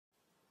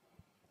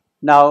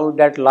Now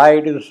that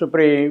light is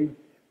supreme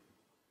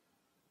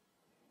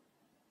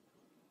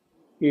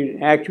is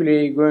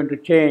actually going to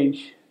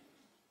change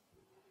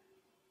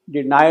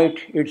the night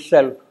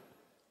itself.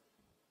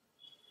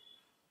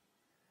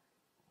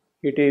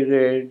 It is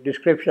a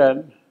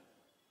description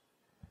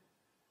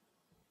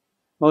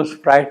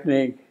most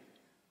frightening,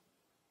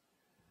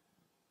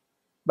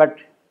 but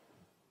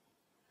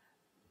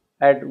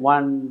at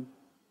one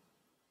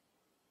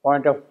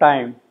point of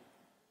time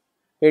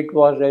it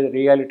was a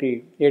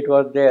reality, it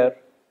was there,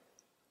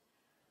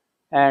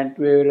 and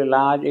to a very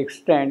large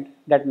extent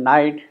that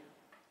night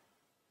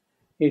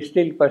is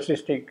still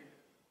persisting.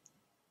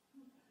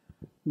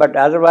 But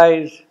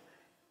otherwise,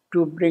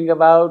 to bring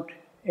about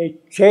a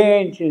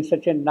change in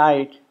such a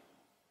night,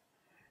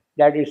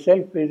 that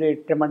itself is a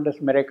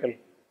tremendous miracle.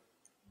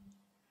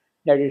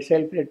 That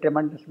itself is a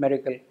tremendous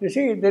miracle. You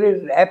see, there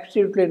is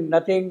absolutely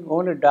nothing,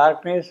 only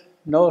darkness,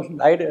 no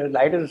light.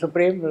 Light is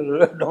supreme,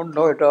 don't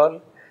know it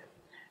all.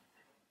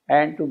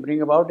 And to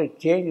bring about a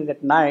change in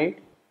that night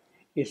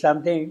is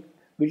something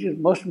which is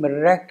most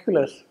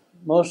miraculous,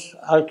 most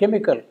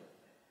alchemical,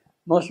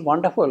 most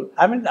wonderful.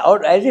 I mean,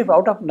 as if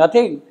out of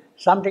nothing,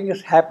 something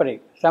is happening,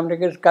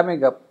 something is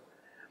coming up.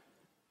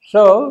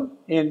 So,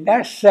 in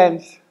that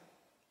sense,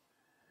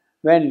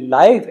 when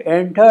life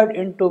entered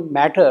into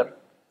matter,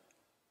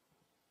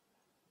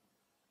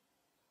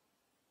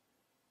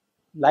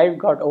 life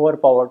got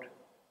overpowered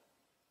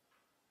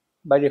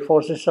by the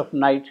forces of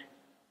night,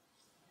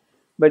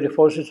 by the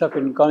forces of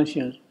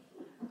inconscience.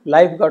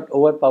 Life got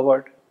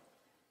overpowered,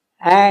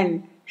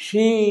 and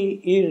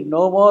she is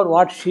no more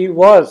what she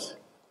was.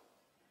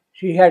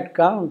 She had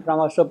come from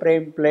a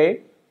supreme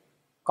plane,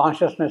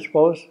 consciousness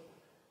force,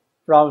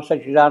 from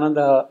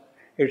Satchidananda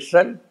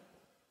itself.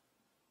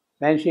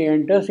 When she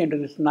enters into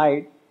this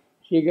night,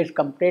 she gets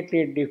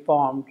completely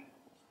deformed,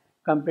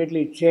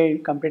 completely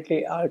changed,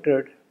 completely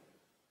altered.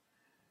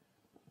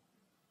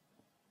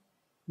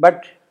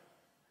 But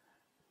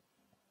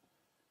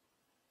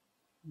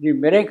the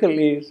miracle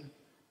is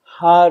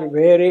her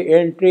very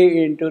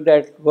entry into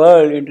that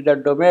world, into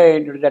that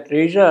domain, into that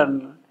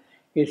region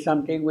is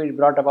something which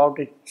brought about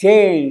a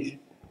change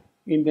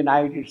in the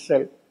night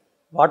itself.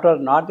 What was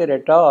not there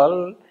at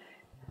all,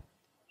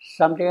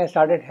 something has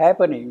started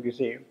happening, you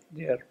see,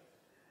 there.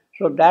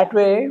 So that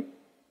way,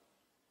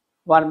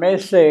 one may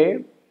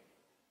say,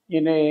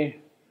 in a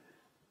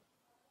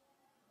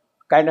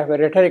kind of a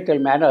rhetorical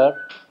manner,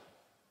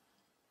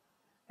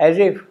 as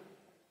if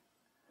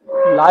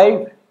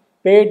life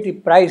paid the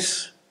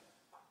price.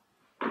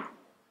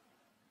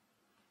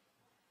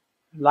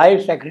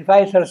 Life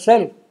sacrificed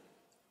herself,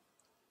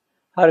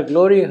 her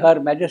glory, her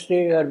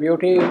majesty, her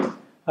beauty,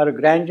 her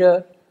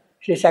grandeur.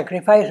 She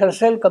sacrificed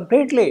herself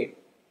completely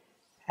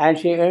and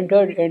she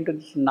entered into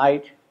this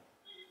night.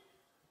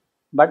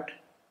 But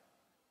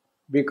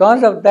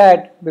because of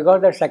that, because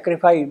of that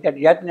sacrifice, that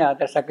yajna,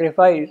 that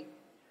sacrifice,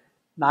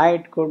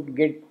 night could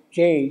get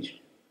changed.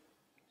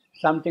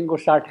 Something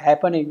could start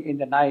happening in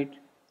the night.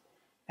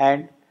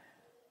 And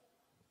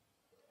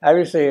I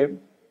will say,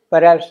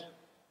 perhaps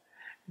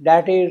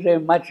that is a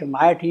much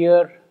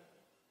mightier,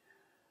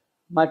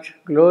 much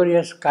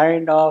glorious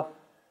kind of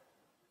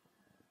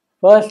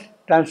first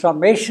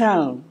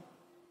transformation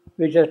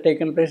which has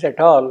taken place at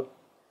all.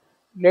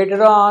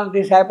 Later on,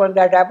 this happened,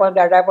 that happened,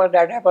 that happened,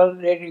 that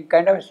happened, it's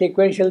kind of a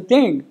sequential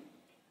thing.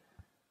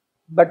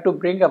 But to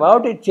bring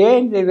about a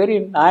change the very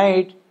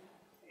night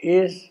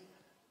is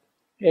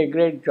a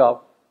great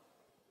job.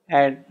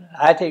 And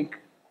I think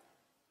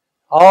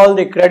all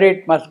the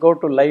credit must go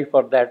to life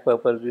for that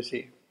purpose, you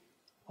see.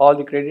 All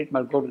the credit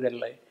must go to their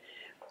life.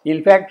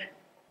 In fact,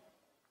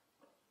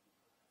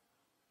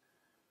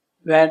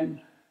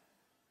 when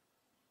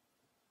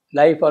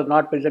life was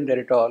not present there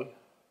at all,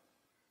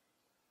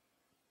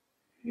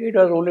 it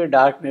was only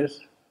darkness.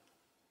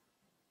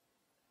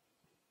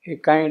 A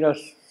kind of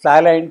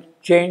silent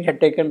change had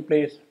taken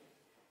place.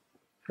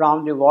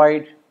 From the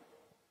void,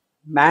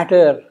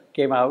 matter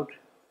came out,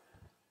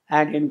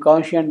 and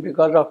inconscient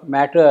because of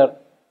matter,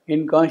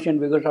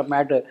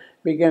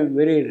 became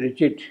very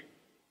rigid.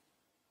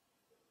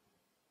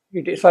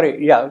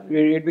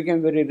 It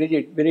became very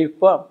rigid, very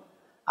firm.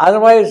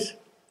 Otherwise,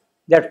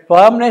 that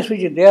firmness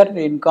which is there in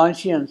the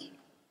inconscience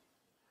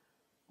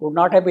would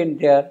not have been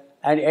there,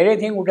 and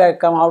anything would have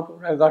come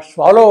out, got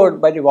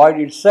swallowed by the void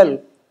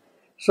itself.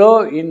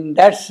 So, in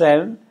that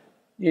sense,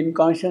 the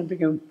inconscience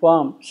became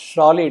firm,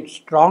 solid,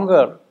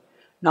 stronger.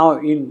 Now,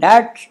 in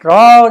that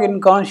strong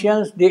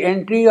inconscience, the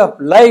entry of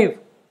life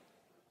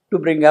to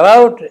bring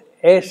about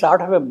a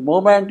sort of a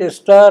movement, a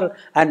stir,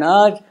 an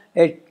urge,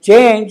 a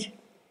change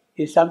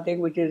is something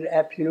which is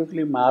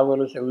absolutely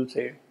marvelous, I will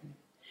say.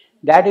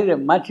 That is a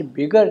much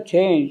bigger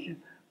change,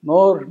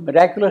 more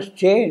miraculous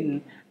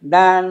change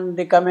than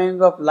the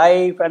coming of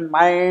life and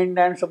mind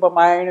and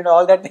supermind and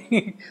all that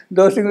thing.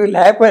 Those things will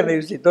happen,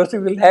 you see, those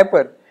things will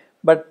happen.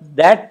 But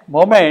that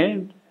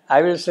moment,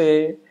 I will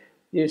say,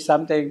 is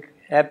something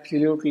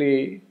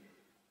absolutely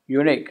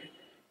unique.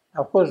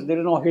 Of course, there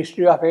is no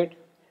history of it,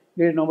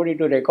 there is nobody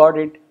to record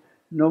it,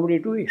 nobody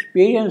to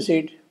experience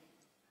it,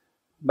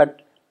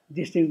 but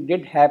These things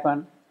did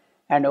happen,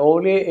 and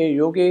only a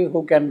yogi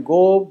who can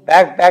go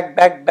back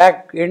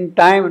in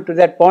time to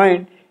that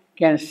point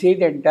can see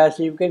the entire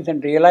sequence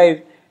and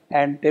realize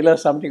and tell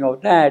us something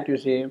of that, you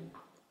see.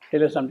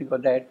 Tell us something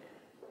of that.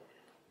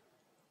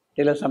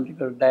 Tell us something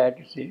of that,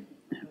 you see.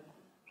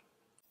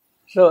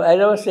 So, as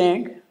I was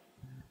saying,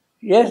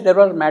 yes, there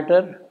was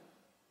matter,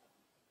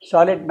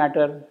 solid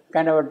matter,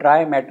 kind of a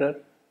dry matter.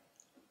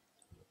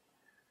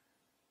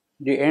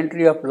 The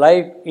entry of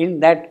life in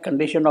that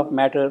condition of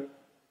matter,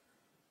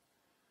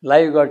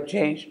 life got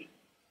changed.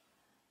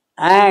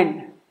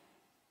 And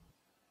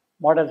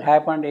what has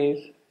happened is,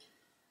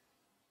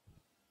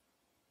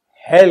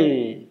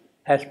 hell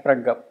has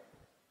sprung up.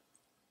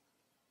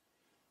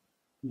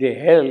 The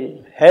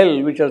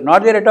hell which was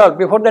not there at all.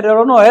 Before that there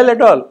was no hell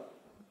at all.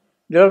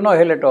 There was no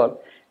hell at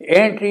all.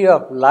 Entry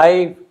of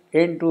life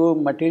into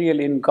material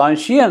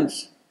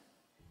inconscience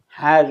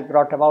has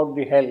brought about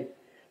the hell.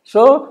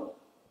 So,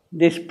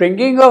 the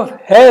springing of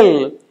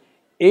hell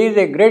is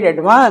a great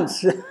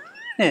advance,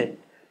 is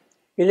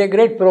a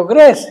great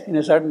progress in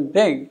a certain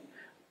thing.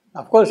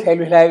 Of course, hell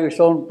will have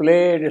its own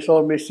play, its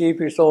own mischief,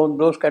 its own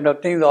those kind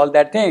of things, all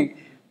that thing.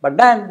 But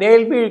then they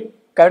will be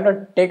kind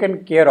of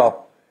taken care of.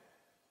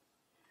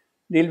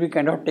 They will be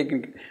kind of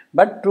taken care of.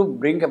 But to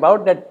bring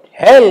about that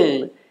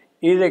hell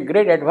is a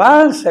great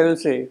advance, I will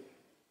say.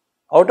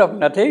 Out of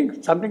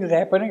nothing, something is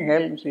happening,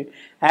 hell, you see.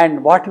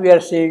 And what we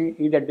are seeing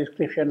is the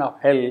description of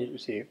hell, you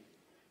see.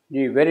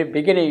 The very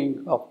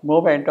beginning of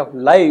moment of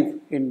life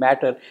in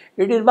matter.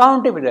 It is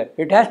bound to be there.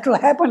 It has to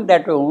happen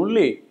that way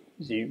only,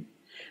 you see.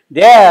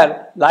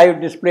 There, life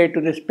displayed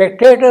to the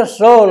spectator's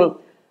soul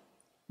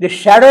the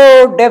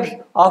shadow depths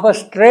of a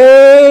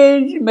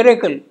strange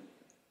miracle.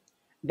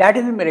 That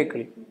is a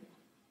miracle.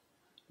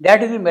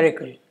 That is a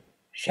miracle.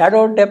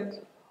 Shadow depth,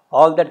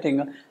 all that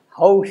thing.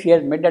 How she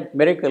has made that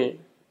miracle,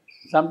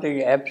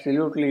 something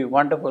absolutely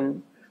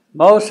wonderful,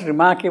 most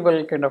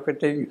remarkable kind of a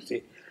thing, you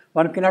see.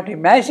 One cannot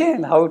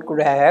imagine how it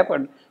could have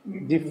happened.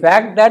 The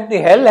fact that the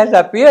hell has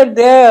appeared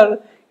there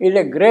is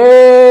a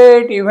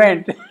great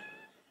event.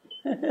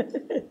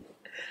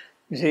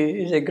 You see,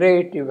 it's a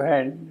great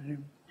event.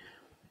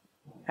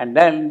 And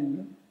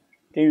then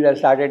things have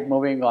started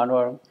moving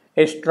onward.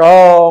 A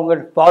strong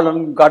and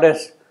fallen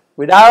goddess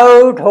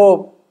without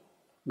hope,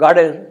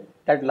 goddess,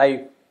 that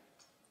life.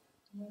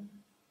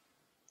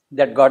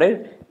 That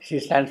goddess, she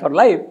stands for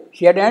life.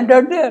 She had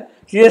entered there.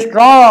 She is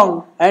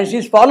strong and she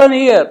is fallen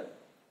here.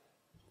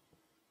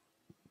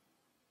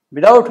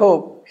 Without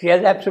hope. She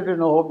has absolutely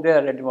no hope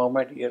there at the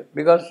moment here.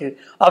 Because she is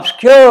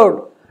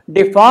obscured,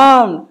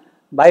 deformed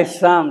by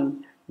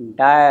some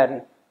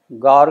dire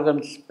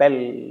Gorgon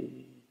spell.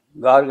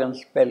 Gorgon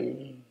spell.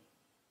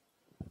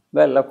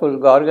 Well, of course,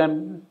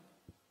 Gorgon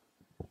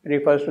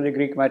refers to the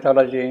Greek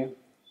mythology.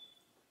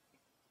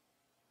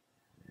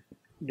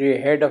 The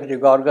head of the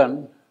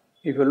Gorgon,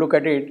 if you look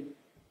at it,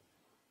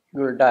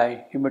 you will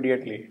die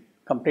immediately,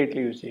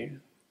 completely, you see.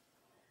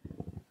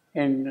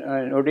 In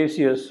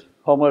Odysseus,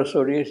 Homer's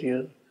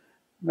Odysseus,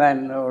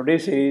 when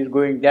Odysseus is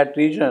going that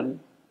region,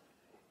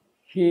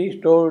 he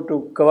is told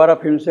to cover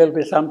up himself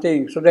with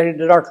something so that he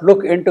does not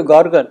look into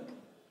Gorgon.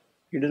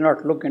 He does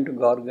not look into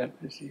Gorgon,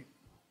 you see.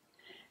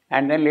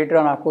 And then later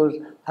on, of course,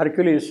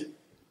 Hercules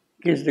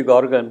kills the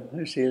Gorgon,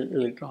 you see,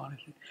 later on. You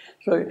see.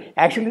 So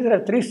actually there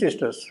are three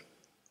sisters.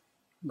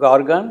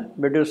 Gorgon,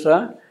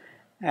 Medusa,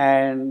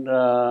 and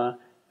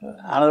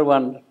another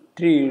one,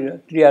 three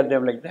are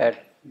them like that.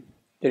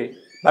 Three.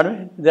 Pardon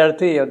me? There are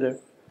three of them.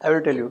 I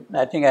will tell you.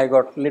 I think I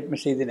got, let me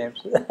see the names.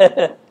 What is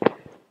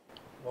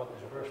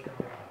the first name?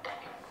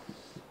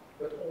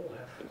 But all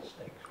have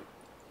snakes.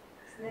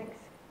 Snakes?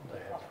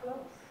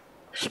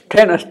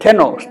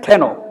 Steno.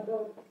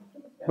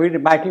 Who is the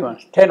mighty one?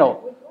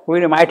 Steno. Who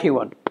is the mighty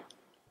one?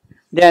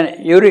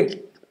 Then Uriel.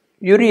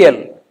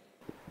 Uriel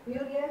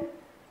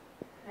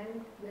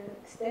and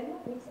Steno?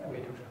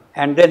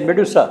 And then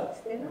Medusa.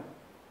 Steno?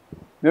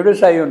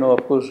 Medusa you know,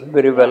 of course,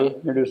 very well.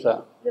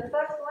 Medusa. The first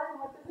one,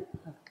 what is it?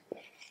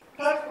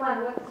 First one,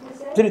 what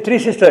did you say? Three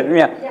sisters,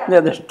 yeah.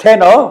 The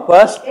Steno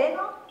first.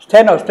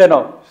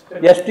 Steno.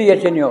 Yes,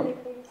 T-H-N-O.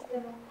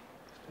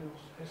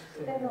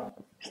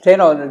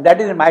 Steno,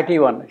 that is the mighty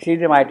one. She is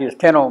the mighty,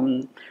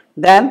 Steno.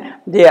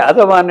 Then the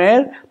other one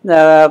is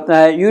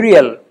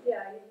Uriel.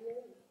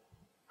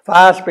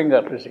 Fast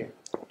finger, you see.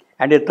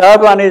 And the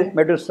third one is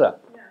Medusa.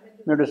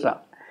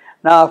 Medusa.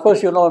 Now, of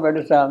course, you know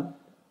Medusa.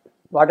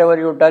 Whatever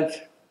you touch,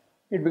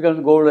 it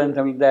becomes gold and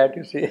something like that,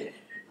 you see.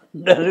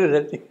 That is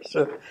the thing.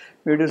 So,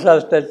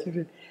 Medusa's touch.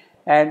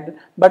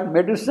 But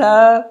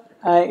Medusa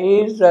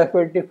is of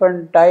a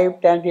different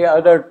type than the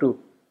other two.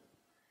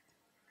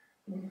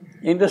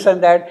 In the sense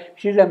that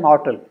she is a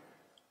mortal.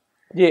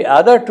 The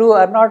other two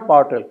are not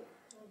mortal.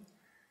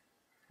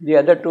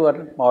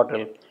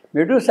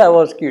 Medusa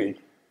was killed.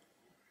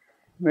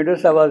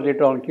 Medusa was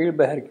later on killed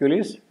by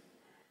Hercules.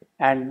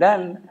 And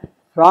then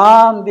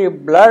from the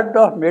blood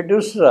of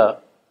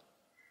Medusa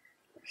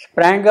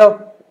sprang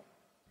up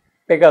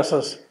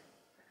Pegasus,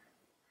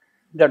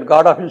 that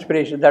god of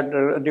inspiration, that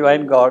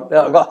divine god,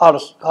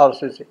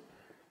 horse, you see.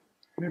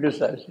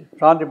 Medusa,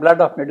 from the blood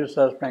of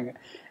Medusa sprang.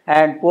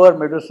 And poor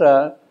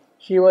Medusa,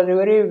 she was a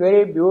very,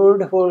 very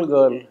beautiful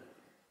girl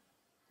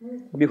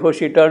before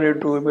she turned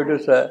into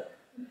Medusa.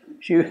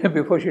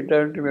 Before she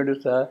turned to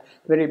Medusa,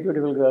 very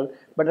beautiful girl.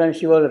 But then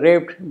she was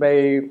raped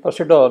by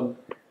Poseidon.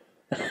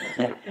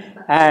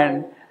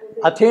 And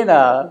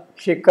Athena,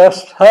 she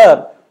cursed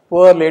her,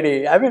 poor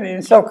lady. I mean,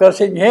 instead of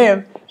cursing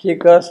him, she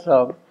cursed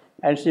her.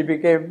 And she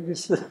became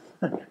this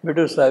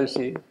Medusa, you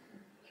see.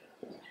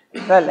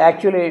 Well,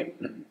 actually,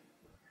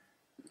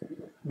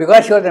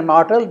 because she was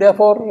immortal,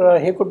 therefore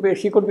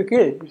she could be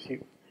killed, you see.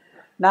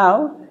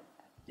 Now,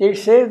 it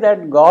says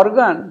that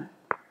Gorgon,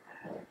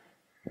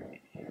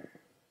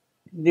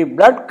 the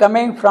blood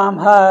coming from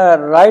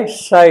her right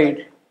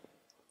side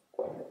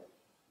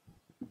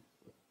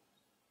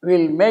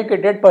will make a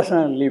dead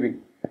person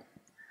living.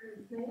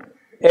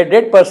 A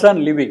dead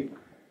person living.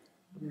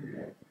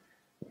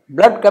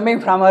 Blood coming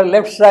from her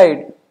left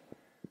side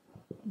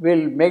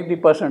will make the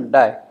person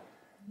die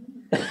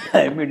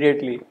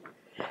immediately.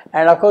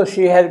 And of course,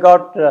 she has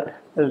got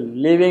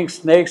living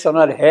snakes on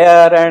her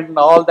hair and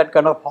all that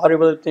kind of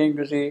horrible thing,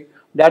 you see.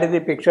 That is the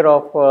picture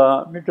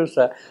of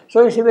Medusa.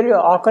 So it's a very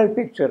occult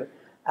picture.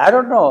 I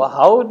don't know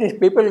how these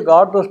people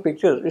got those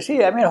pictures. You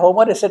see, I mean,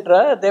 Homer,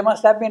 etc., they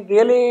must have been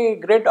really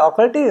great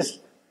occultists,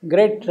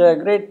 great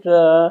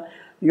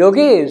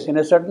yogis in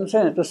a certain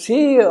sense, to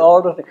see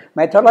all those things.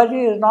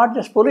 Mythology is not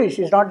just foolish,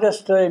 it's not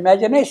just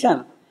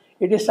imagination.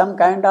 It is some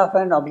kind of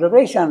an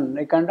observation,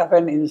 a kind of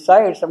an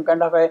insight, some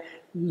kind of a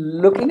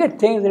looking at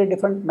things in a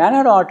different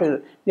manner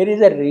altogether. There is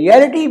a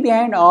reality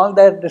behind all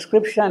that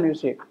description, you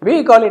see.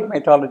 We call it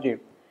mythology,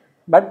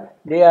 but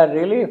they are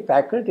really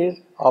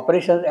faculties,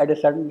 operations at a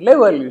certain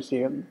level, you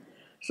see.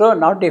 So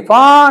now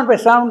deformed by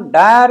some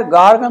dire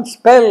Gorgon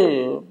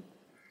spell.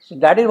 So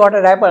that is what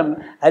has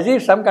happened. As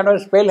if some kind of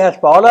spell has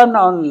fallen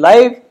on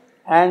life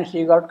and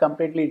she got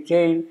completely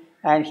changed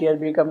and she has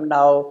become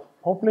now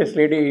hopeless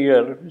lady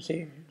here, you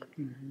see.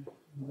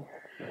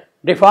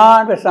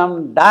 Deformed by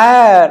some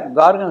dire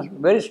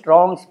Gorgon, very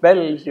strong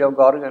spells of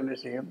Gorgon, you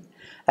see.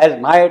 As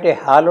might a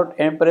harlot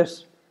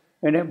empress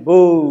in a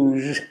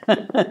bouge.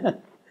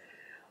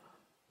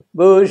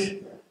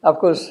 Bouge, of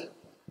course,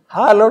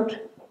 harlot.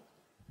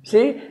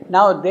 See,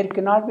 now there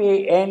cannot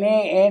be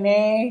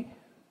any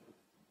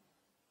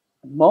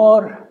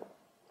more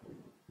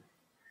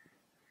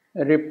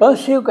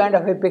repulsive kind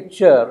of a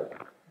picture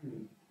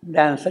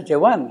than such a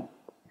one.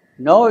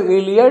 No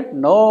Eliot,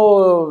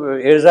 no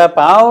Ezra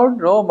Pound,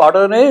 no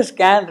modernist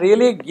can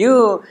really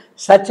give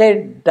such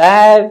a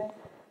dire,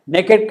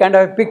 naked kind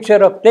of a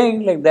picture of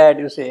thing like that,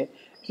 you see.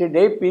 See,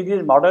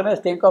 these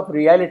modernists think of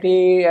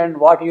reality and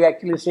what you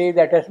actually see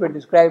that has been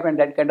described and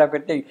that kind of a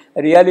thing.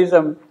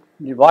 Realism,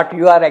 what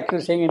you are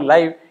actually seeing in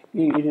life,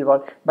 it is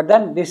what. But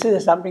then this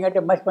is something at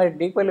a much, much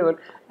deeper level.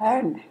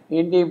 And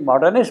in the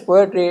modernist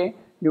poetry,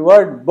 the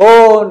word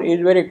bone is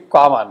very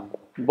common.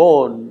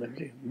 Bone,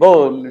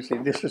 you see,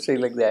 this to say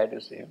like that, you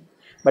see.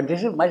 But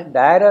this is much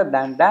direr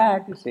than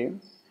that, you see.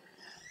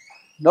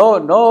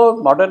 No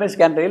modernist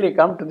can really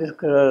come to this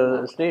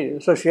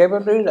stage. So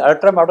Shrivantu is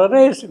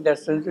ultra-modernist in that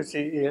sense, you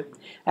see.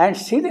 And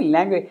see the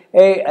language,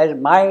 as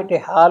might a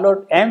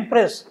harlot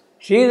empress.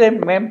 She is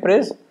an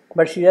empress,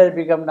 but she has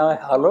become now a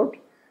harlot,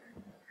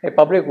 a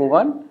public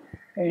woman,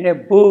 in a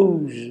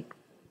bouge,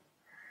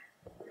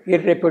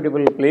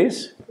 irreputable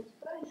place.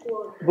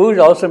 Bouge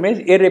also means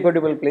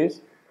irreputable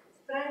place.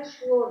 French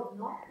word,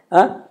 no?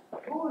 Huh?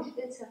 Bouge,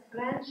 it's a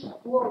French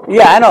word.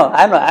 Yeah, I know,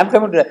 I'm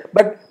coming to that.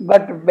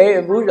 But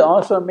bouge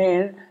also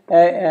means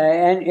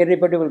an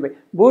irreputable place.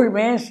 Bouge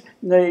means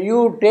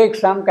you take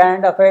some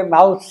kind of a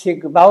mouth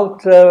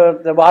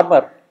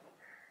warmer,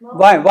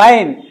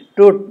 wine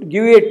to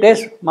give you a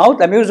taste, mouth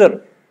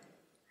amuser.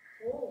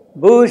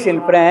 Bouche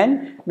in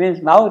French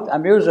means mouth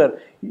amuser.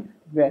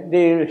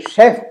 The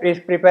chef is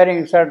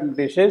preparing certain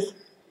dishes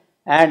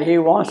and he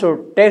wants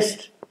to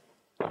taste,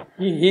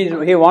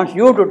 he wants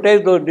you to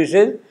taste those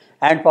dishes,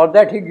 and for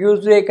that he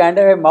gives you a kind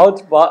of a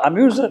mouth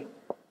amuser,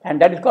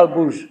 and that is called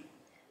bouche.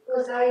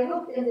 Because I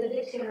looked in the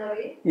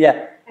dictionary,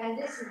 Yeah. and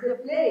this is the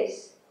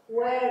place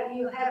where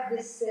you have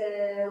this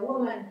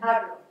woman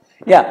harlot.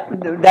 Yeah,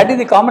 that is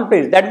the common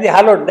place, that is the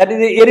harlot, that is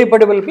the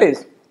irreputable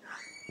place.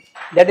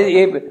 That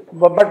is,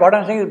 but what I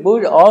am saying is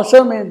bouche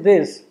also means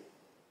this.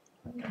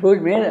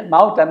 Bouche means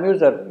mouth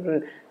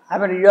amuser. I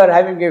mean, you are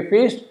having a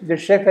feast, the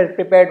chef has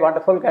prepared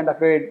wonderful kind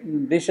of a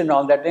dish and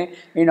all that thing.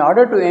 In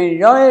order to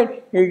enjoy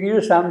it, he gives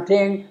you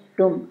something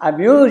to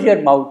amuse your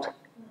mouth.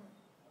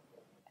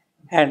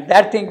 And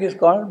that thing is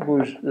called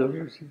bouche,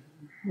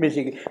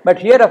 basically. But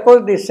here, of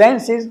course, the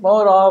sense is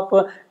more of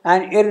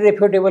an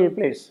irrefutable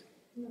place,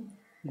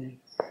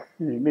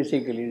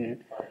 basically.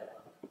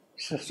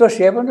 So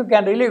Shrivantu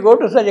can really go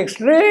to such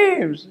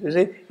extremes. You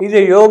see, he's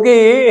a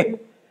yogi.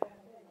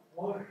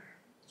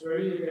 It's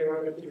very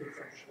negative.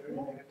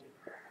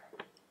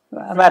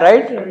 Am I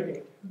right?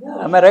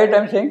 Am I right?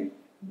 I'm saying.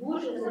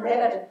 Bouge is a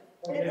negative.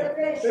 It's a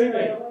place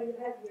where you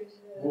have this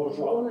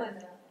woman.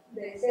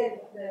 They said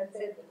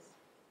this.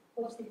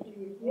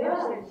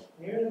 Yes.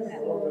 Very,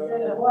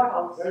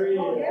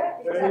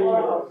 very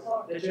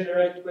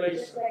degenerate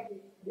place.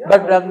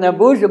 But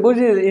bouge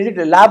is it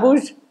la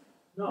bouge?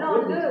 No,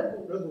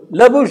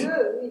 La bouge?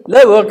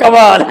 La bouge, come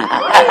on.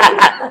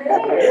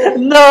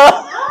 No.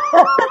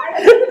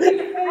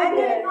 I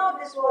didn't know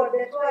this word,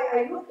 that's why I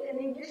looked in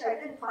English, I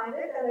didn't find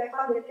it, and I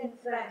found it in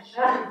French.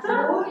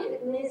 Rouge,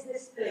 it means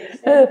this place.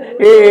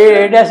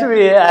 It has to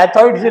be, I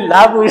thought it is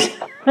la bouche.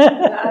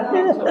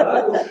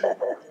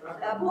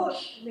 La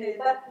bouche,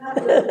 but not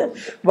the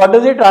bouche. What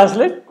does it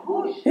translate?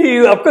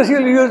 Bouche. Of course,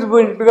 you'll use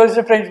bouche because it's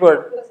a French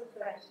word. Because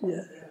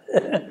it's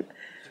French.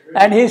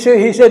 And he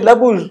said la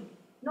bouche.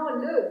 No,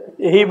 le.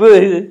 He,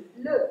 Le.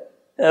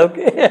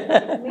 okay.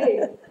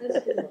 Mais, that's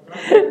good.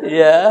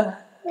 Yeah.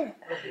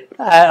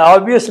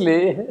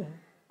 Obviously,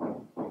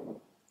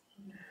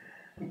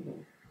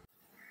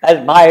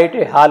 as might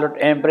a harlot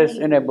empress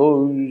in a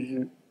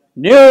bouge,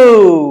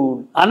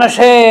 nude,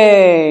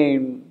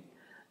 unashamed,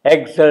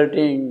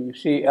 exulting,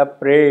 she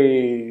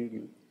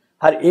appraised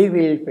her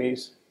evil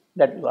face.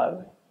 That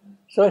was.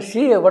 So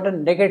she, what a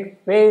naked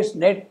face,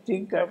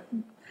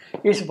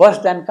 is worse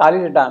than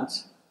Kali's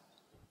dance.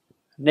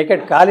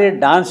 Naked Kali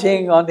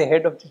dancing on the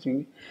head of the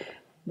king.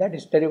 That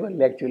is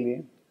terrible,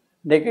 actually.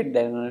 Naked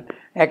dance.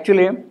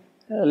 Actually,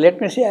 let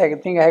me see, I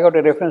think I got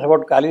a reference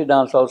about Kali's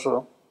dance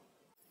also.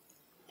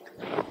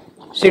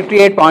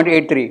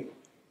 68.83.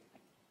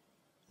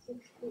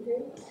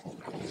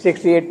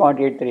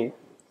 68.83.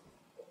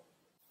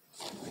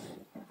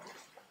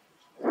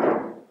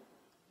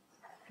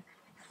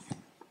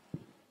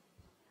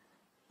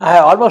 I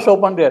have almost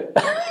opened it.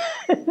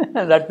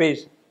 That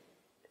page.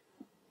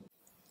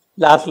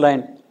 Last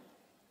line.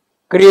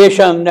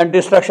 Creation and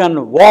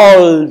destruction,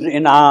 walls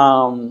in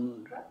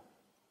arms,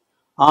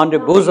 on the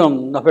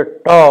bosom of a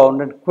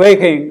torn and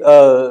quaking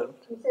earth,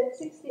 You said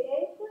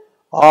 68?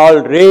 all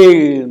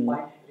rain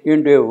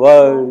into a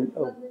world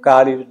of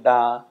Kali's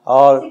dance.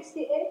 All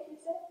 68, you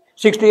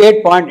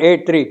said?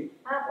 68.83.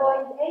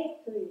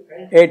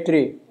 0.83.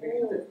 83.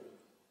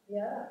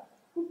 Yeah.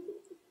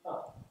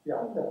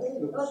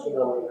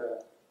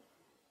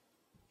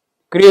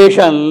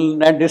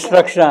 Creation and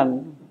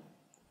destruction,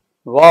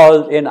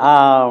 walls in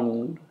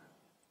arms,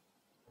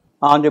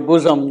 on the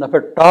bosom of a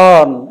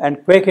torn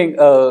and quaking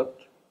earth,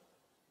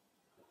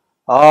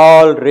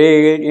 all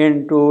rage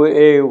into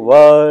a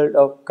world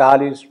of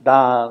Kali's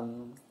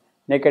dance,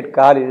 naked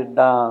Kali's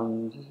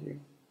dance.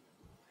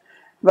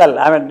 Well,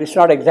 I mean, it's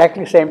not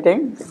exactly the same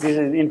thing. This is,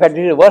 in fact,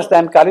 this is worse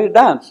than Kali's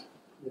dance,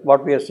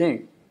 what we are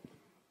seeing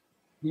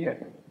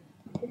here.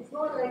 It's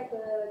more like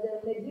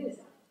the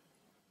Medusa.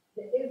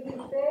 The every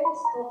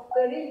face of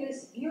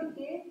perilous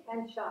beauty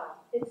and charm.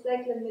 It's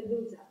like the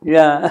Medusa.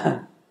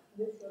 Yeah.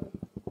 This one.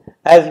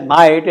 As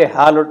might a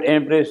harlot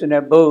embrace in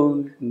a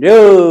bouge,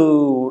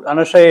 nude,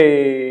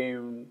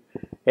 unashamed,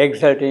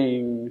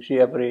 exulting, she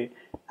appraised.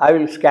 I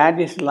will scan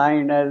this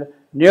line as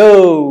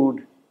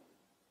nude,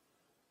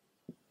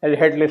 as a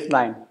headless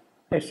line,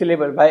 a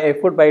syllable, by a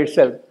foot by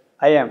itself.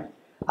 I am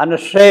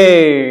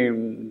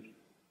unashamed,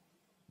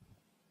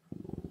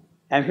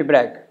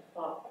 amphibrach,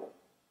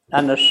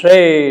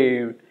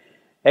 unashamed,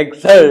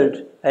 exult,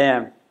 I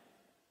am.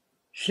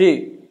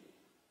 She,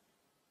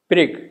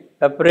 prick,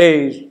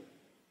 appraised,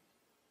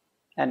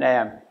 and I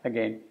am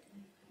again.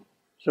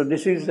 So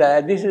this is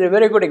a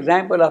very good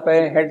example of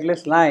a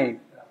headless line.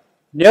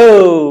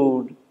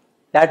 Nude,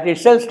 that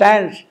itself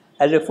stands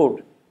as a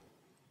foot.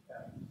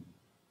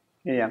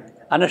 Yeah.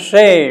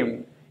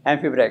 Unashamed,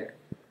 amphibrach.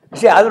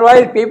 See,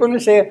 otherwise people will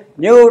say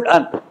nude,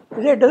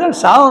 you see, it doesn't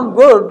sound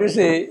good, you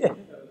see.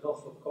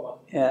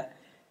 Yeah.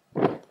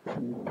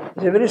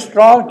 It's a very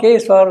strong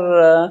case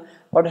for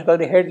what is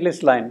called the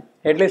headless line.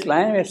 Headless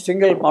line is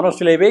single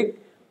monosyllabic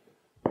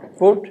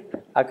foot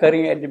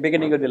occurring at the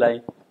beginning of the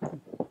line.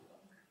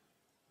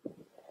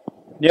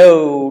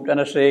 Nude,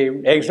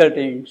 unashamed,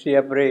 exulting, she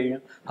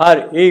appraised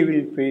her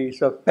evil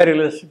face of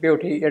perilous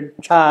beauty and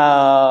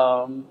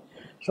charm.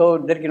 So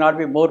there cannot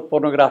be more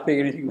pornographic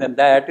anything than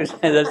that, as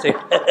I say.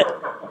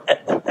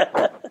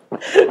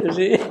 You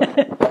see?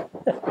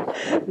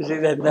 You see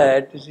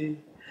that, you see.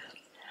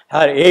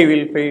 Her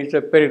evil face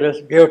of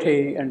perilous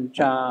beauty and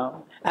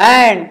charm,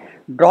 and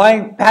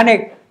drawing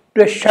panic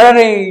to a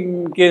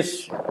shuddering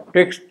kiss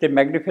twixt the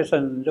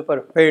magnificence of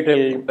her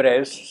fatal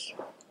breasts,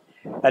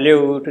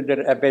 allure to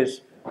their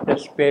abyss, the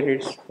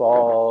spirits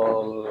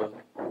fall.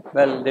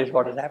 Well, this is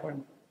what has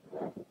happened.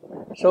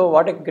 So,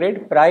 what a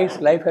great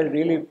price life has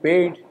really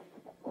paid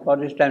for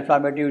this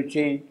transformative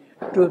change,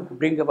 to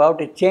bring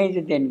about a change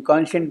in the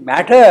inconscient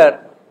matter.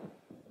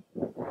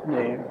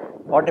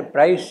 What a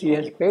price she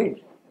has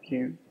paid.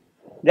 See?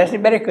 That's a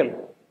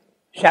miracle,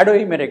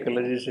 shadowy miracle,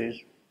 as it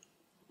says.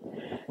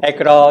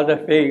 Across the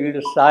field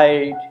of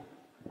sight,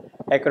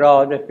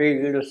 across the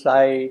field of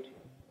sight,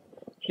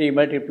 she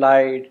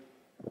multiplied,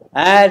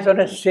 as on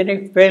a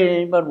scenic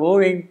film or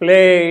moving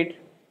plate,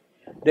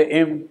 the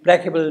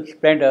implacable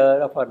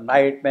splendor of her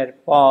nightmare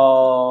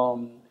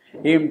form,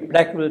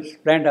 implacable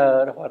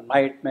splendor of her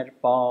nightmare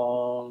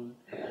form.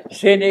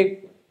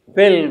 Scenic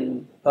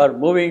film or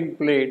moving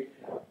plate,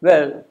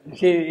 Well,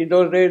 see, in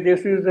those days they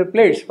used to use the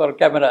plates for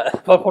camera,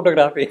 for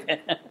photography.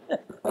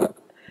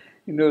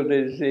 In those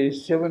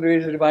days, Shivan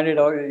is reminded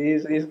of,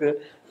 he's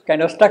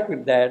kind of stuck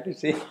with that, you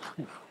see.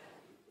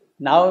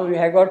 Now we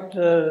have got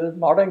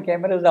modern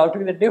cameras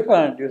altogether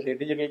different, you see,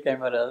 digital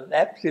cameras,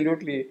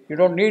 absolutely. You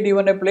don't need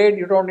even a plate,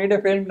 you don't need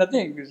a film,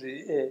 nothing, you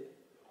see.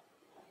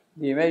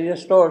 The image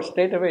is stored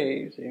straight away,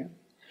 you see.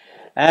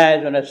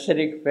 As an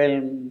aesthetic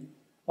film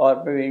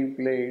or moving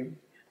play,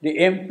 the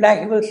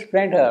implacable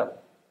splendor,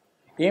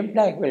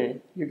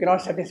 implacable, you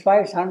cannot satisfy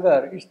its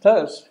hunger, its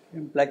thirst,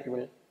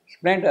 implacable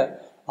splendor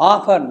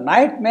of her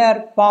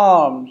nightmare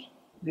forms.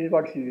 This is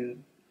what she is.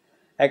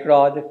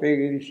 Across the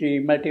field she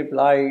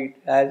multiplied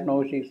as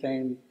no she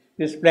sent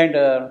the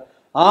splendor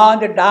on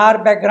the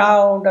dark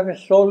background of a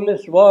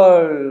soulless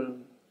world.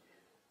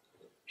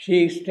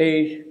 She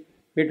staged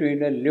between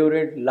the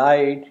lurid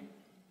light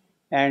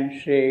and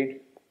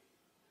shade.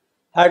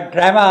 Her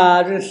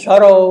dramas is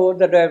sorrow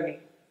the depths,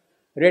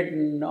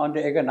 written on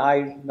the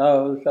agonized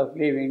nerves of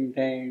living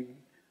things.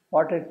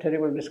 What a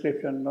terrible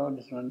description, no,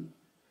 this one.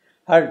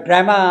 Her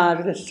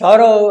dramas is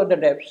sorrow the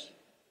depths.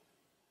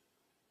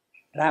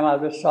 Drama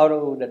of the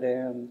sorrow that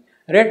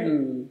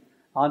written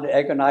on the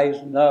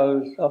agonized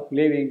nerves of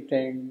living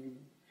things,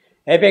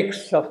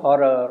 epics of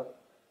horror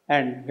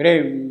and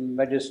grim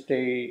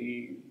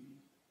majesty.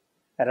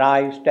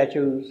 Rise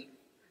statues,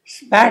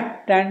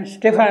 spat and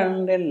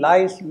stiffened in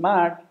lice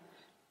mud.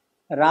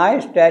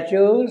 Rise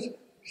statues,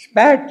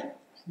 spat.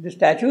 The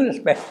statues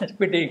are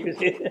spitting, you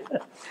see.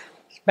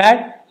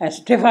 Spat and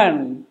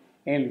stiffened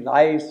in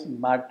lice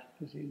mud.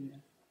 You see.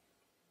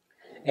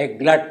 A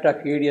glut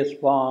of hideous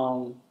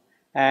form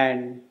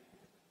and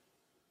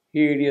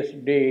hideous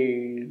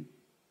days.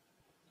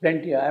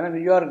 Plenty. I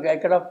mean, you are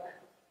kind of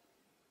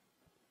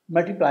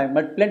multiplying,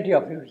 but plenty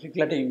of you,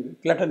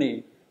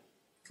 gluttony,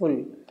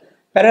 full.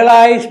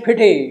 Paralyzed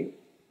pity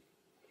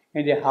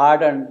in the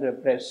hardened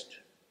breast.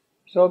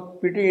 So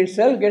pity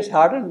itself gets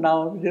hardened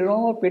now. There is no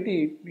more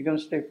pity, it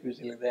becomes stiff,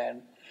 like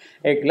that.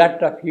 A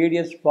glut of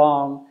hideous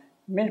form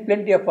means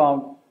plenty of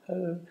form.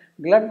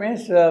 Glut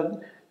means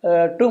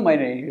too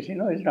many. You see,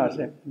 no, it's not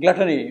same.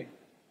 Gluttony.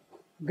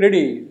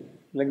 Greedy,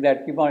 like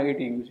that, keep on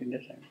eating, in the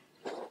same.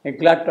 A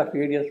glut of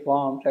hideous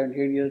forms and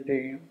hideous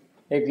days.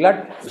 A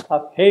glut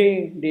of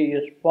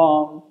hideous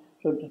form.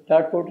 So the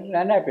third foot is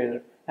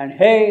anapis. And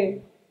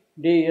hideous,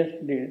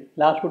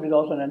 last foot is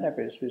also an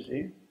anapis, you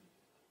see.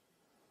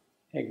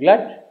 A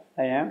glut,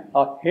 I am,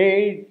 of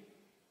hate.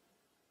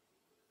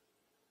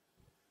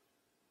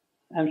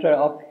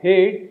 Of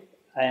hate,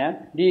 I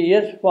am,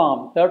 des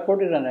form. Third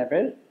foot is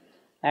anapis.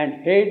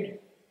 And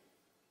hate,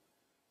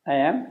 I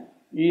am,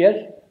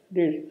 es.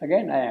 This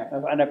again I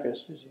am anapis.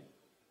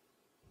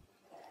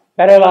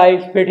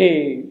 Paralyzed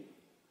pity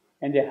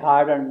in the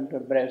hardened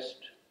breast.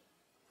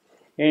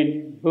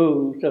 In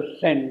booths of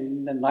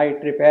sin, the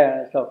night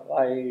repairs of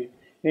light.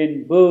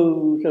 In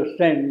booths of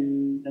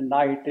sin, the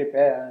night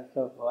repairs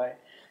of light.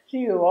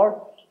 See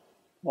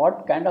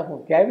what kind of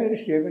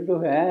vocabulary Sri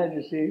has,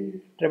 you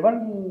see,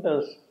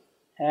 tremendous.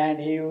 And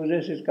he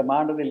uses his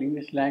command of the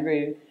English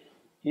language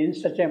in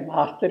such a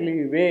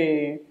masterly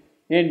way.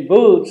 In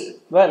booths,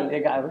 well,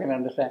 I can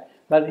understand.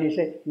 But he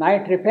said,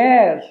 night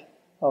repairs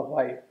of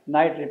life,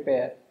 night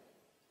repair.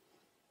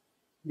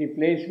 The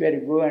place where you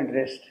go and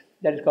rest,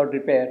 that is called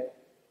repair.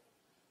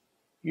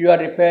 You are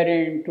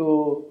repairing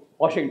to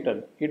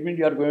Washington. It means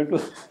you are going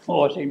to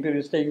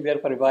Washington, staying there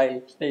for a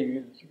while,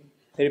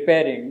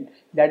 repairing.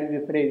 That is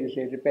the phrase, you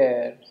say,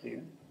 repair. See.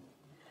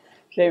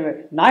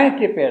 Same night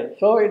repair.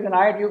 So in the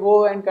night you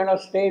go and kind of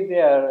stay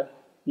there,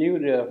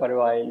 live there for a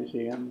while, you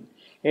see.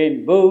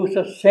 In booths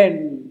of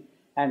sin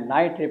and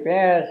night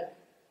repairs.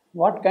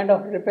 What kind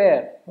of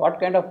repair? What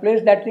kind of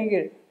place that thing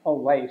is?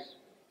 Oh, vice.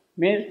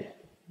 Means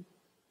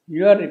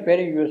you are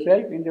repairing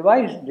yourself in the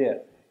vice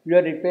there. You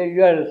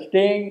are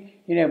staying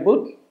in a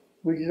booth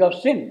which is of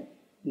sin.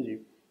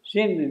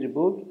 Sin is the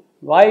booth,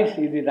 vice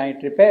is the night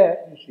repair,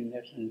 in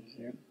that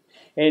sense.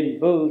 In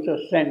booths of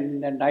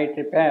sin and night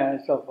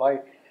repairs of vice.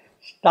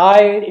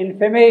 Style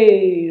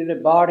infamy, the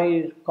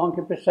body's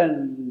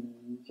concupiscence.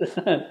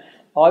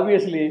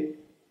 Obviously,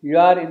 you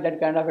are in that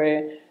kind of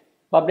a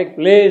public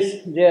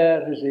place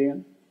there, you see.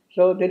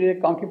 So there is a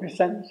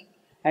concupiscence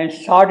and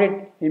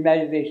sordid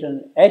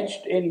imagination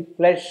etched in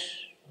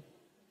flesh,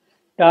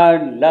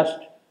 turned lust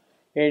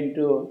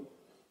into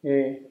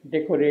a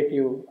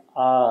decorative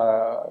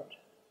art.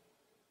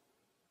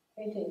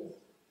 It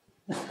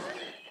is.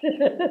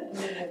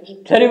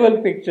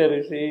 Terrible picture,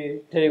 you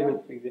see, terrible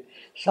picture.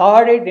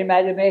 Sordid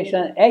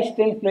imagination etched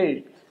in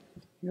flesh.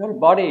 Your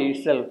body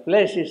itself,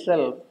 flesh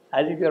itself,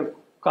 as if you are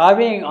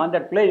carving on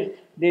that place,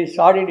 these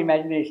sordid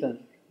imaginations,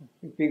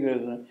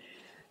 figures,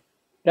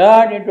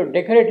 turned into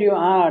decorative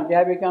art. They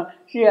have become,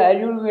 see, as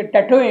you will be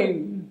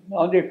tattooing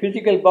on the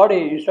physical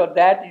body, so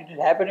that it is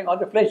happening on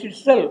the flesh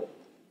itself.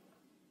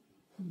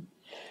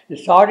 The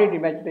sordid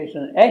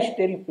imagination, etched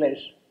in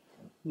flesh,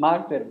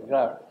 marked the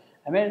ground.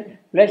 I mean,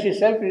 flesh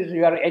itself is,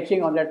 you are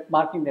etching on that,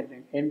 marking that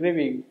thing,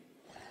 engraving.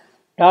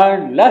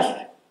 Turned lust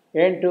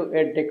into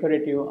a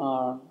decorative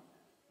art.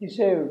 He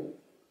said,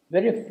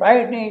 Very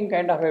frightening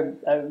kind of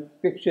a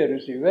picture, you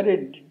see.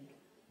 Very,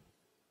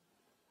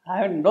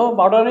 I mean, no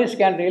modernist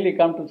can really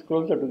come to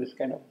closer to this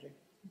kind of thing.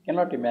 You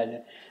cannot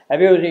imagine.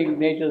 Abusing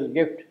nature's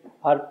gift,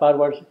 her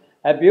perverse,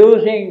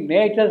 abusing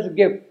nature's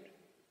gift,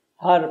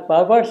 her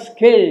perverse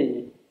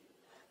skill,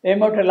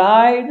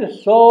 immortalize the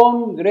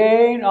sown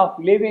grain of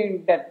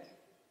living death.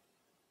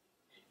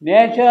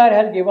 Nature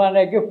has given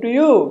a gift to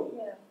you,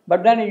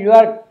 but then you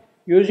are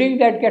using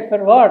that gift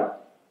for what?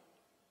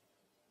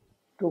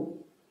 To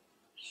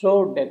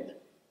sow death.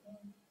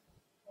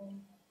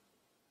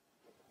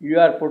 You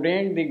are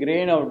putting the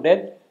grain of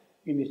death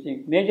in this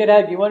thing. Nature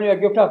has given you a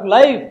gift of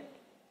life,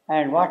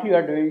 and what you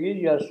are doing is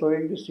you are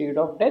sowing the seed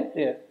of death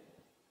there.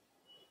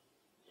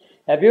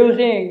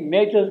 Abusing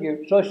nature's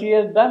gift. So she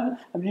has done,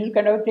 and this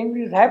kind of thing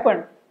has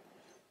happened.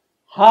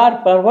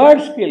 Her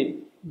perverse skill,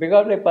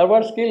 because the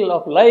perverse skill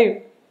of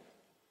life,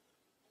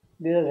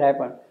 this has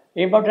happened.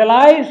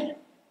 Immortalized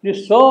the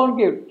sown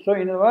gift. So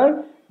in other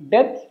words,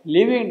 death,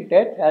 living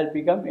death has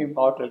become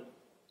immortal.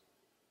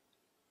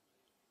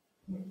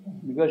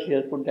 Because she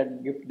has put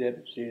that gift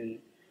there. She is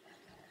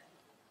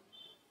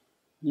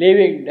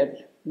living death.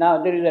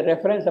 Now there is a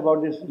reference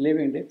about this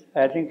living death.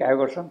 I think I have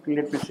got something.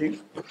 Let me see.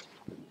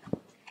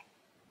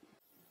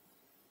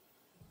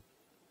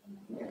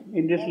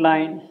 In this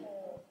line,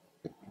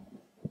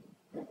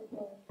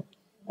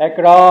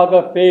 across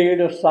the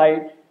field of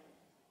sight,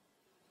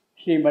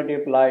 she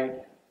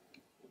multiplied.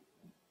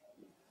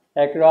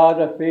 Across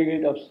the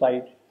field of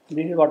sight.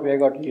 This is what we have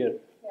got here.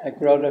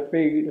 Across the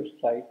field of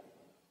sight.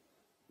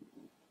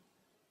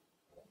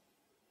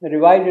 The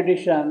Revised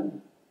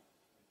Edition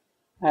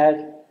has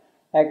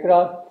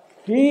across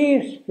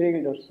his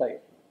field of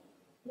sight.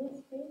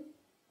 His field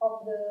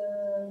of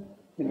the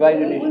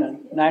Revised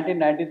Edition,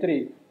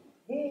 1993.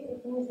 he,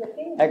 it means the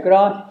king.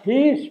 Across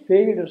his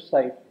field of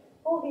sight.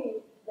 Who he?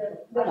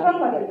 The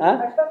Ashwapati. Huh?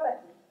 Ashwapati.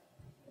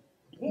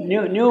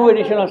 New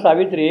edition of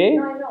Savitri.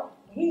 No, I know.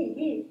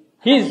 He.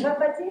 His.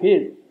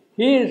 Ashwapati.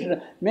 His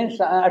means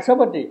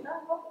Ashwapati.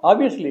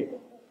 Obviously.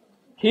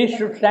 He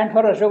should stand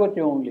for Ashwapati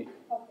only.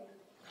 Okay.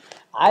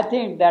 I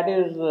think that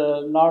is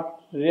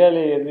not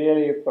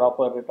really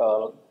proper at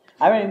all.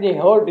 I mean, in the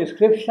whole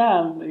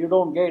description, you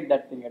don't get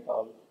that thing at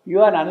all.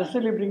 You are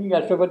unnecessarily bringing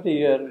Ashwapati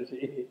here, you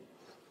see.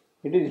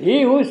 It is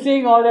he who is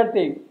seeing all that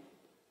thing.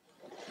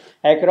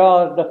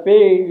 Across the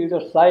field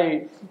of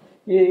sight,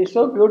 it is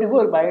so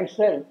beautiful by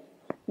itself.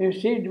 You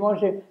see,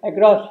 demonstrate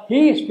across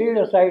his field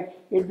of sight,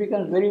 it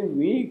becomes very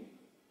weak.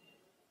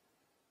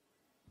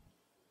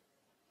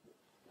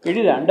 It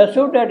is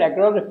understood that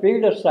across the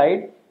field of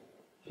sight,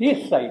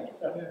 his sight.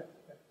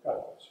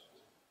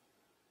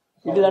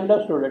 It is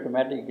understood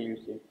automatically, you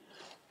see.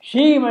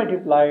 She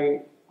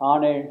multiplied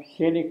on a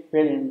scenic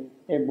film,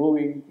 a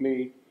moving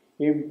plate,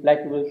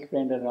 implacable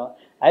splendor.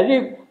 As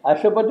if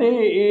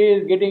Ashwapati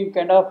is getting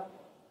kind of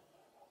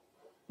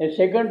a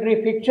secondary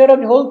picture of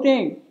the whole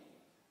thing,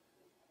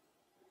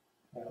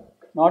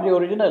 not the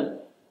original.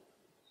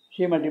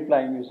 She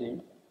multiplying, you see.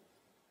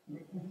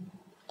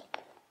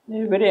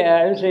 It's very,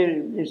 I will say,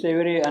 it's a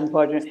very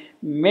unfortunate.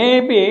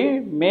 Maybe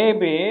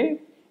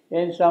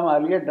in some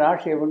earlier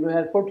drafts, she would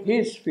have put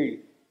his field.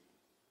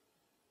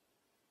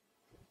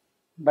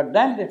 But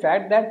then the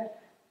fact that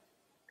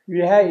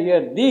you have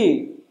here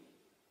thee,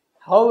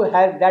 how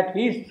has that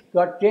his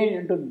got changed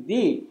into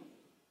thee?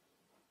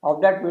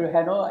 Of that we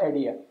have no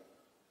idea.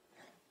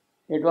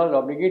 It was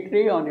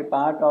obligatory on the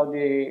part of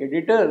the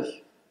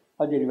editors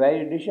of the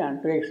Revised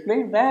Edition to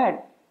explain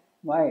that.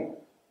 Why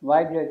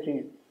they have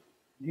changed?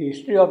 The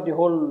history of the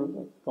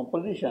whole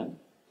composition.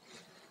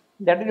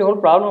 That is the whole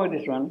problem with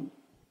this one.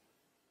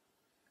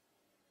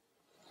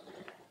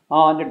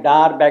 On the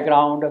dark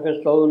background of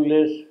a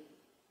soulless,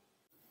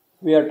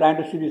 we are trying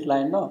to see this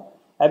line, no?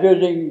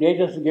 Abusing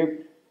nature's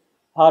gift,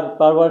 her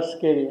perverse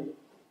skill,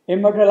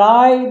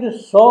 immortalize the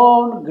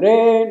sown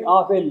grain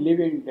of a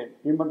living death.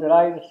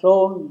 Immortalize the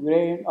sown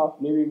grain of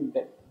living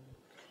death.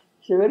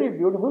 It's a very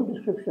beautiful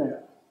description.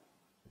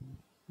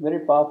 Very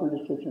powerful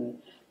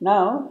description.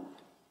 Now,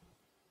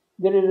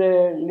 there is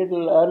a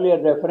little earlier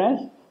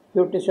reference,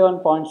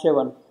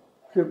 55.7.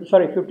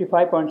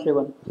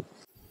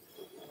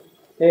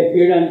 A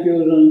hidden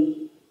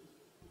presence,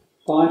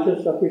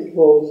 conscious of its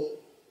force,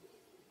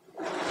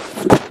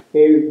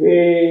 a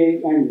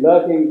vague and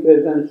lurking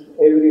presence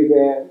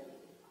everywhere,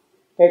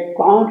 a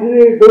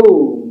contrary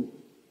doom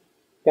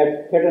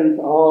that threatens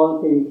all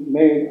things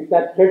made,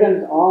 death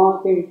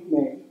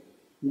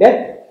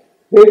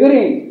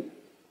figuring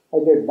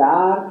as a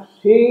dark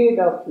shade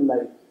of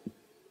light.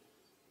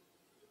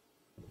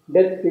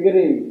 Death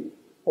figuring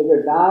as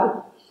a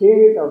dark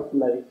shade of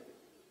light.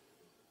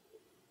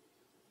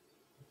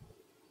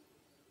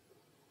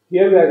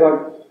 Here we have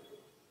got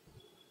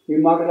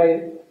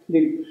immortalized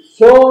the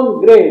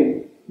sown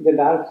grain, the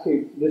dark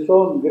seed, the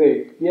sown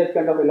grain. He has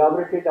kind of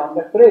elaborated on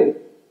that phrase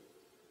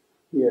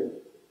here.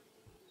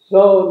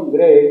 Sown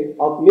grain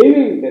of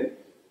living death.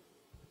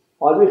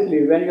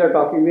 Obviously, when you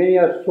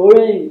are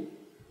sowing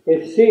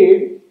a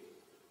seed,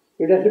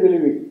 it has to be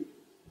living.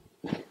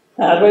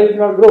 Otherwise, it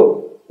will not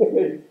grow.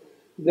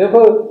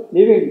 Therefore,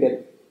 living death.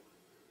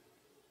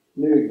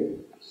 Living death.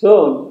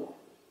 So,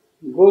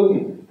 goes,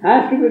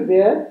 has to be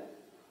there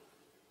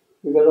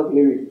because of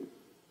living.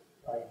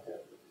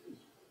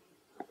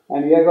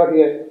 And we have got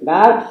here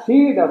dark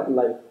seed of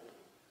life.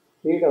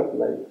 Seed of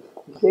life.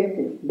 Same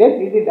thing.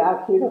 Death is the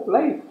dark seed of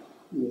life.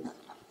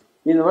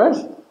 In other words,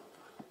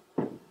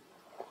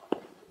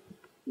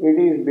 it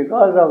is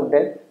because of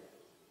death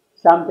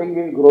something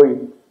is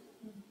growing.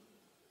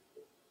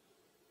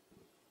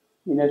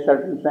 In a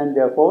certain sense,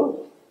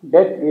 therefore,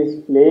 death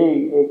is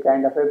playing a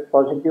kind of a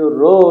positive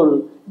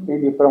role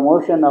in the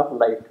promotion of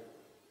life.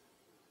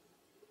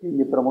 In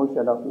the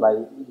promotion of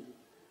life.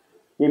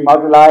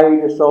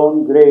 Immortalized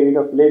stone grade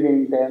of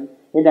living them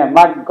in a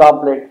mud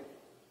goblet,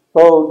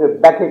 so the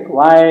Bacchic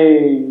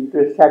wine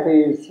to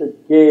satisfy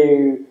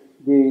gave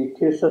the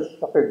thesis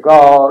of a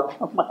god.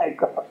 Oh my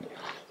God!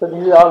 So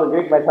this is all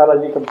Greek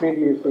mythology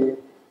completely, you see.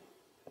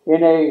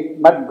 In a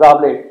mud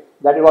goblet,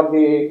 that is what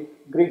the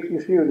Greeks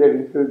used to use. They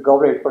used to use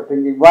goblet for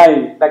drinking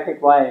wine,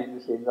 Bacchic wine, you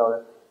see.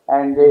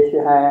 And they used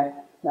to have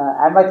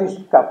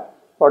amethyst cup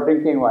for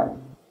drinking wine.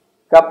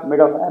 Cup made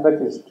of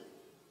amethyst.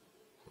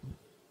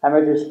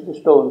 Amethyst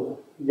stone,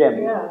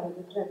 gem. Yeah,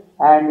 the gem.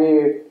 And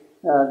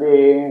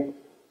the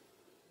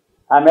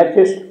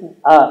amethyst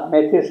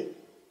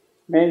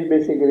means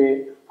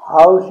basically,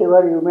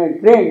 howsoever you may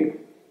drink,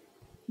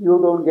 you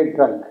don't get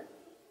drunk.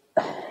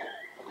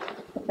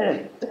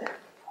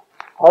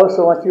 How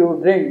so much you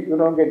drink, you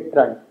don't get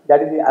drunk.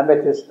 That is the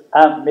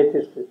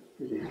amethyst,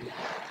 you see.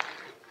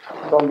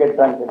 Don't get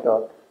drunk at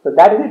all. So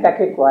that is the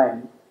Bacchic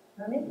wine.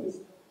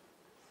 Amethyst.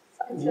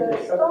 It's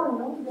a stone,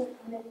 no?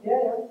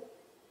 Yeah.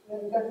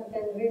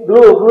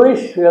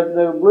 Bluish,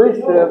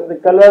 the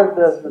color,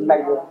 the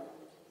magnet.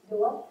 The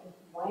what?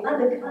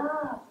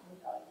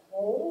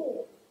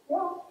 Oh,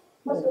 yeah.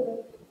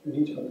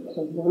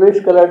 So bluish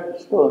colored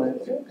stone.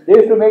 They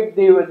used to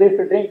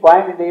drink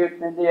wine in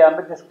the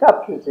amethyst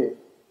cups, you see,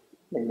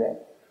 like that,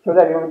 so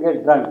that you will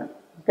get drunk.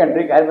 You can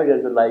drink as much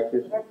as you like,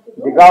 you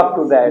see. Dig off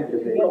to that, you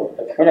see,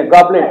 in a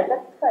goblet.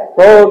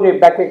 Oh, the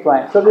Bacchic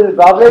wine. So this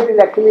goblet is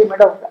actually made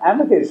of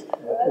amethyst.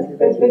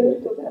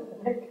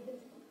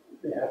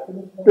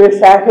 To a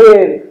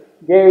satyr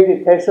gave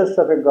the thesis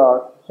of a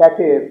god.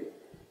 Satyr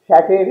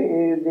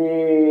is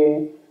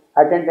the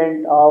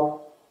attendant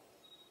of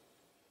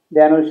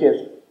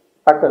Dionysius,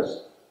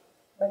 Bacchus,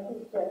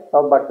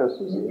 of Bacchus,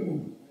 you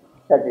see.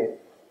 Satyr,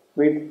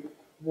 with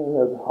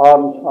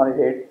horns on his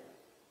head.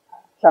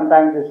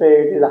 Sometimes they say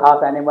it is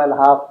half animal,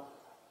 half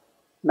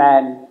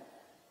man,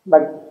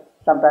 but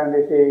sometimes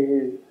they say he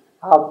is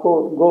half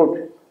goat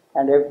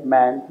and a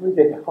man with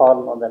a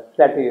horn on that.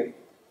 Satyr.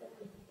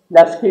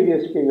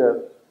 Lascivious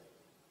figure,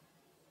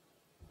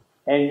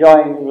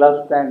 enjoying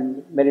lust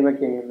and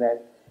merrymaking in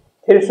that.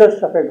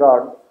 Thyrsus of a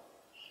god,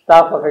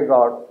 staff of a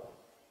god.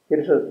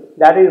 Thyrsus,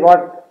 that is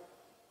what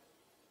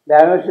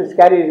Dionysus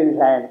carries in his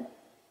hand,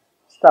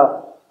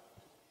 staff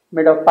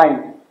made of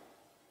pine.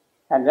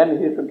 And then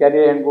he used to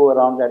carry and go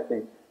around that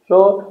thing.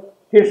 So,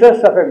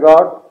 Thyrsus of a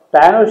god,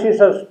 Dionysus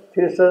of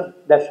Thyrsus,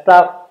 that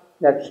staff,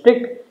 that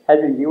stick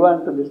has been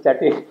given to the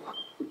statue.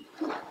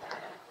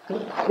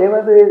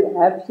 Devadu is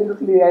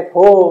absolutely at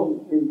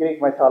home in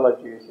Greek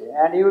mythology, you see,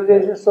 and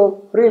uses it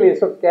so freely,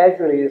 so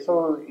casually,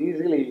 so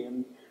easily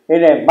in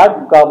a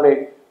mud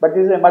goblet, but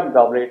this is a mud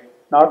goblet,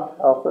 not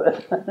of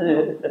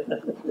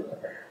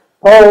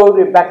pour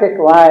the Bacchic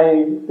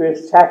wine to a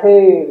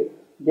satyr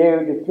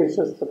gave the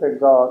kisses of a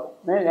god.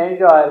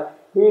 Enjoy.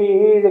 He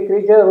is a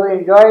creature who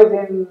enjoys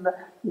in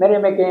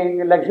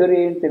merrymaking,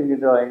 luxury, in things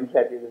enjoying,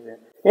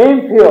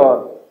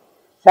 impure,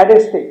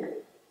 sadistic,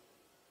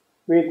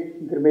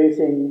 with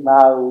grimacing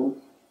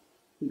mouths,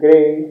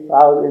 grey,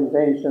 foul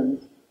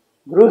inventions,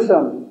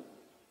 gruesome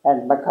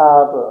and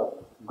macabre,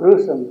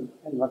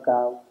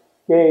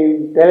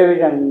 came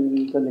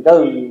television to the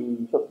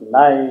gulls of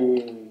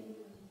night.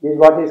 This is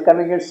what he is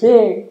coming and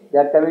seeing. They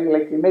are coming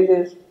like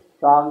images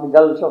from the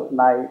gulls of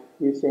night.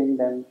 He is seeing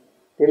them.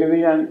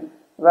 Television,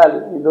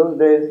 well, in those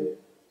days,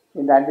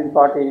 in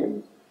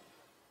 1940,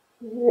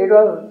 it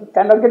was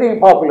kind of getting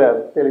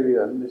popular,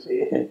 television, you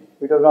see.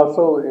 It was not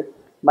so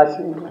much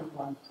in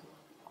advance.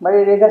 But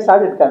it has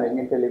started coming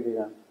in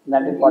television,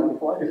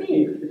 1944.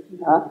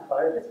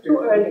 It's too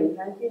early,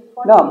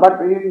 1940. No,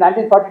 but in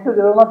 1942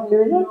 there was no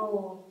television?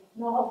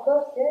 No, of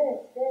course,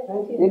 yes.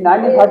 In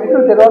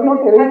 1942 there was no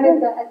television?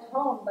 We had it at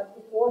home, but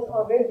it was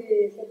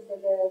already since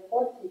the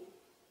 40s.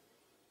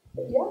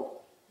 Yeah,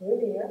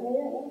 really, yeah.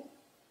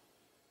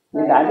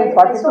 In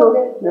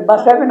 1942, there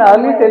must have been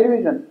early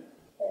television.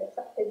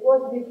 It was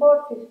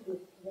before 50,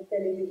 the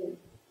television.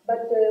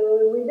 But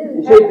we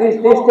didn't see, this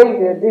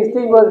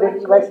thing was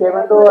written by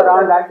Sevando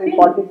around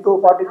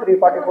 1942, 43,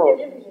 44.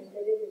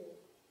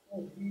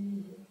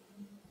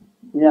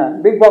 Yeah,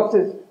 big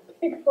boxes.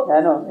 I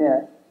know,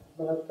 yeah.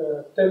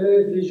 But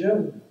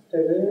television, at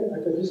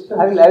a distance.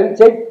 I will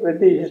check with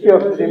the history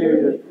of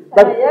television.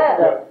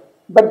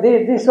 But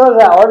this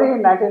was already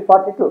in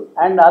 1942.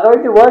 And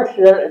otherwise the word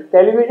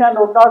television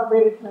would not be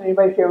written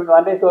by Sevando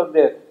unless it was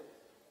there.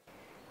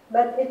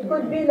 But it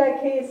could be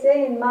like he is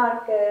saying,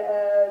 Mark,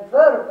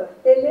 verb,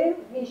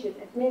 television.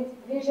 It means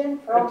vision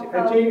from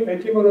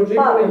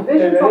Etymologically,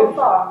 vision from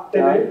far.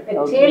 tele, A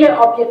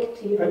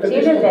teleobjective, a At a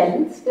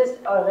telelens, this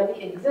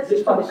already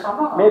exists for the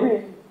camera.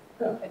 Maybe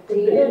A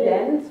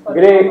telelens for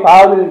great,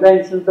 powerful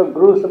inventions of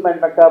gruesome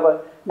and macabre.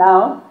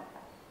 Now,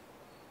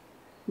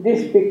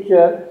 this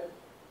picture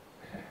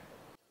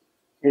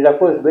is of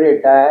course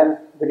very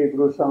dire, very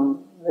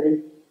gruesome,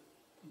 very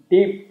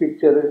deep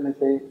picture, let me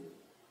say.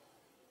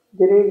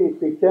 There is a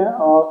picture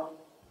of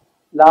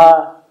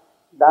La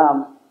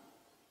Dame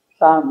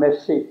Sans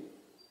Merci.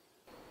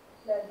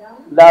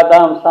 La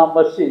Dame Sans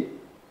Merci.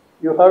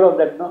 You heard of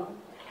that, no?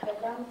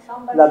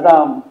 La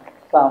Dame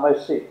Sans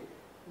Merci.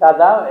 La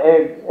Dame,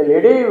 a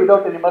lady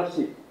without any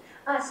mercy.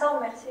 Ah, sans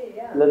merci,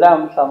 yeah. La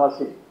Dame Sans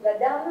Merci. La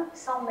dame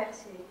sans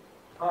merci.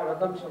 Ah, la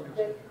dame sans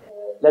merci.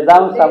 La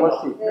Dame Sans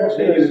Merci.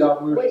 Merci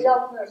without mercy.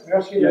 Without mercy.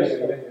 Merci, Yeah, yes,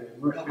 yeah, yeah,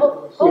 mercy.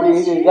 Who is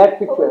It she? is that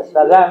picture,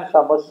 La Dame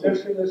Sans Merci.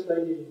 Merciless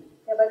lady.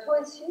 Yeah, but who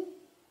is she?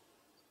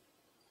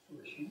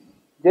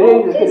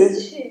 There Who is,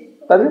 is she?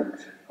 pardon?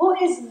 Who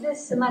is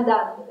this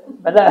madame?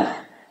 Madam,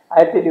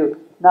 I tell you,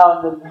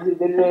 now there is a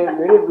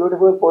very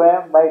beautiful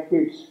poem by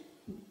Keats.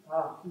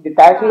 Ah, The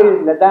title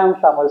is La Dame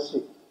Sans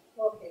Merci.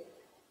 Okay.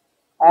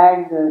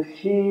 And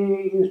she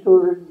used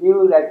to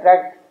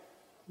attract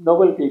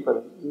noble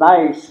people,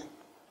 knights,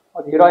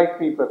 or heroic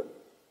people.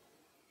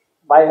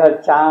 By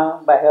her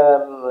charm, by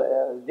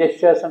her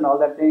gestures and all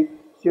that thing,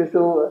 she used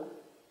to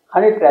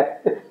honey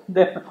trap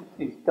them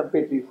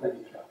completely.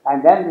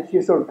 And then she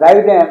used to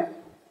drive them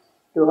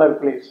to her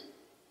place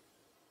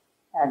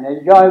and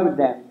enjoy with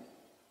them.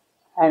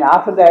 And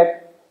after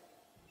that,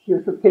 she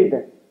used to kill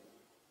them.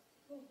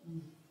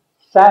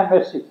 Sans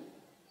mercy.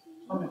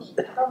 Sans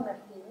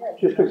merci, yes.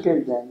 She used to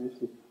kill them, you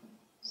see.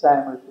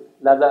 Sans mercy.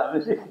 Lada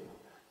mercy.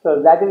 So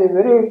that is a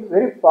very,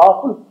 very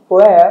powerful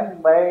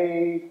poem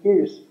by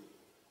Keats.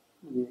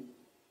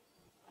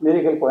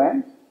 Lyrical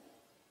poem.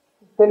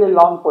 Very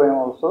long poem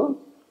also.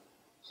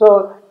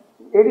 So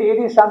it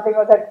is something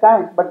of that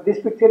kind. But this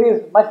picture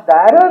is much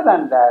direr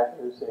than that,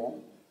 you see.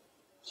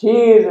 She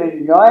is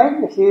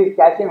enjoying, she is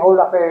catching hold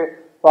of a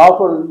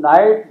powerful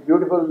knight,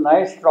 beautiful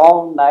knight,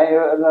 strong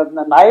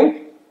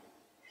knight.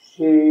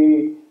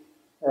 She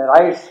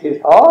rides his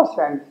horse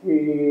and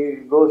she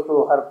goes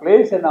to her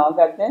place and all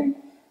that thing.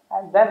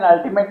 And then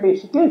ultimately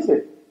she kills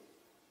it.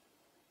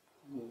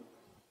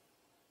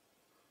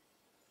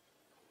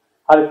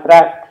 Her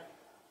craft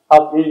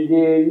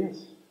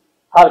ingenious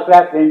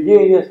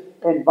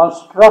in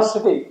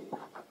monstrosity,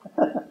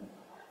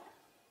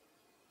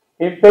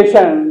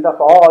 impatient of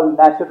all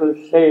natural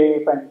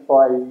shape and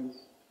poise,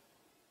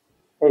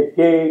 a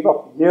gate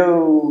of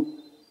new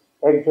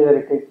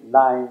exaggerated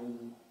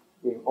line,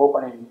 the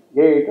opening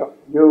gate of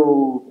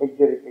new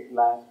exaggerated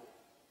line,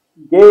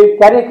 gate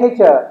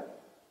caricature,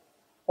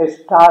 a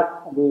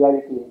stark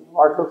reality,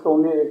 what looks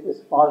only like a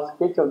small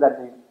sketch of that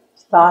thing,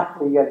 stark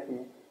reality,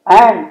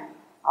 and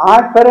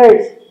art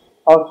parades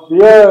of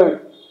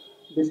weird,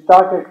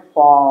 distorted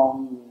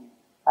form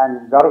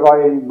and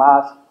gargoyle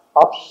mask,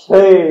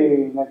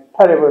 obscene and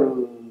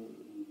terrible,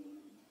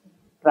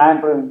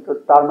 trampled into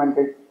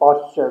tormented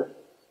posture,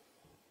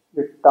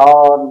 with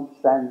taunts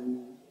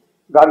and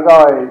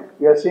gargoyle.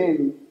 You have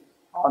seen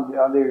on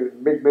the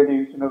big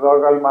buildings,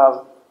 gargoyle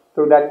mask,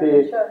 through that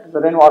the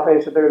rainwater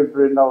is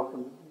bring out.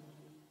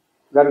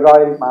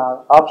 Gargoyle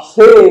mask,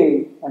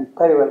 obscene and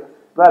terrible.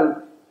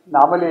 Well,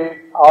 normally,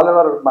 all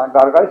our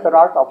gargoyles are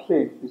not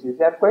obscene, you see.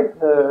 They are quite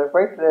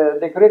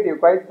decorative,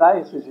 quite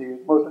nice, you see,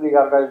 most of the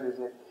gargoyles, you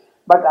see.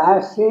 But I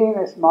have seen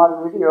a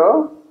small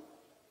video,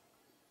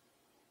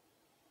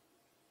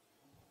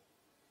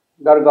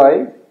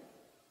 gargoyle,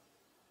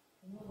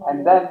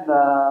 and then,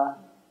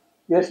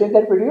 you have seen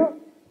that video?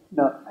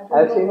 No, I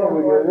have seen a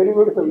video, very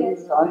beautiful,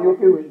 on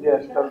YouTube is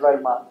there,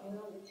 gargoyle mask. You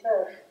know, the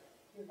church,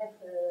 you have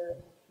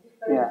different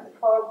Yeah.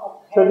 form of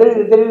So there is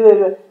in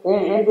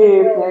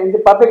the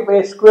public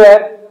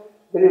square,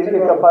 in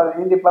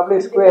the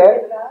public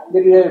square,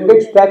 there is a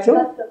big statue.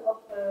 Lot of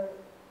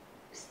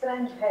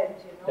strange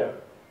heads, you know. Yeah.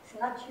 It's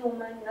not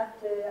human, not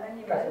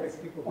animals.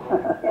 Catholic people.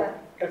 Yeah.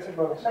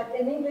 Catholics. But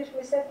in English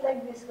we said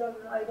like this, I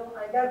got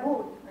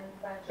good in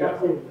French.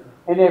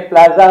 Yeah. In a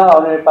plaza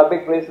or a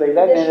public place like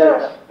that, The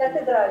church,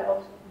 cathedral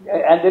also.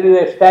 and there is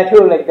a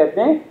statue like that,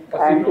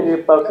 and there is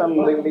a person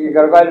like the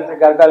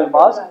gargoyle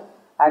mask,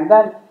 and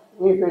then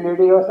if a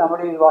lady or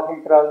somebody is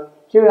walking across,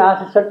 she will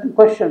ask a certain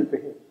question to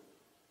him.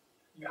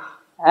 Yeah.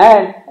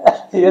 And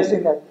yes,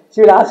 that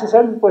she will ask a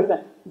certain question.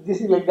 This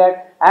is like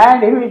that,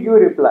 and he will give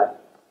reply.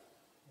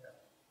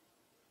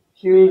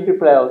 She will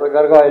reply also.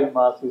 Gargoyle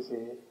mask, you see,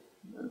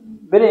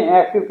 very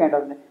active kind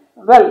of thing.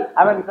 Well,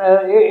 I mean,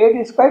 it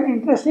is quite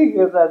interesting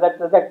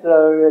that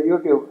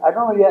YouTube. I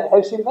don't know. Have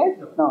you seen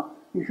that? No.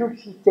 You should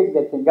check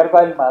that thing.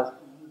 Gargoyle mask.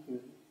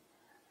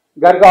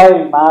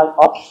 Gargoyle mask,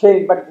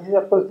 obscene, but this is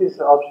of course this is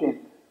obscene.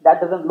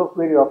 That doesn't look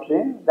very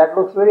obscene. That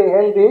looks very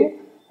healthy.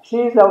 She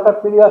is out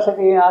of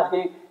curiosity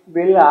asking,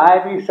 will I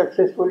be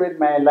successful with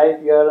my life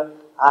here?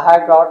 I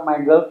have got my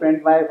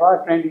girlfriend, my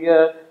boyfriend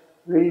here.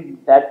 Will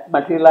that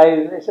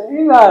materialize? I say,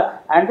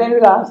 and then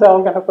we'll answer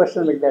all kind of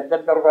questions like that.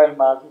 That crocodile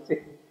Mars, you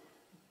see.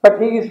 But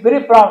he is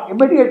very prompt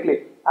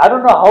immediately. I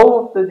don't know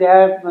how they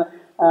have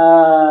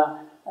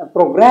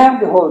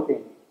programmed the whole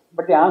thing,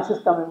 but the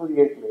answers come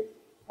immediately,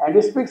 and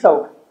he speaks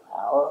out.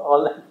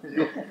 All that.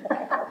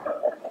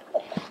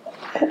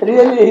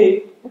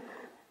 Really,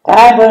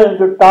 thankful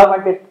to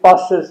tormented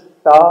postures,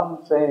 Tom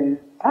says,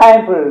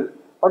 thankful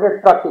for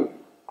the trucking,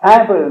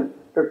 thankful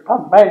to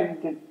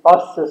tormented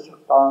postures,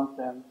 Tom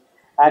says,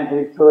 and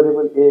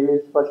inexorable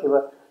evils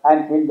worshipper,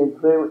 and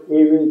inexorable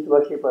evils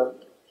worshipper.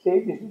 See,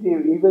 this is the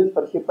evils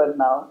worshipper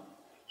now.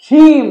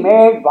 She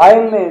made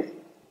vileness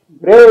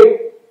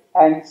great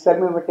and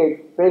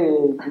sublimated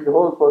filth. In the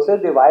whole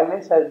process, the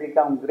vileness has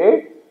become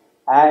great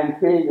and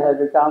filth has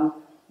become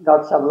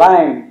not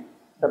sublime,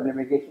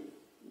 sublimation.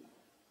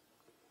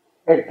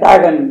 A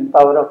dragon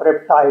power of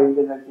reptile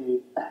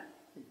energy,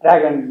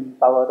 dragon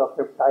power of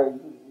reptile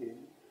energy,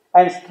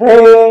 and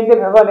strange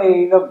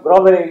epiphanies of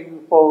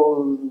groveling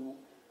foes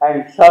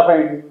and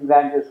serpents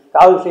and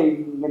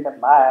scousing in the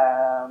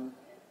man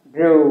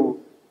drew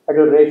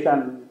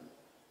adoration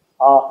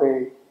of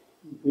a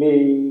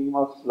gleam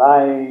of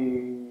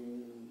slime.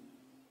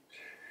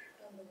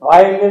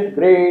 Wild is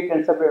great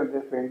and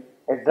supreme.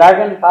 A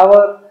dragon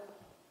power,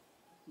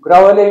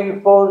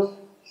 groveling foes,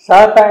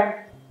 serpent.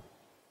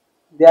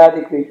 They are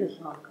the creatures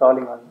not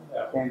crawling on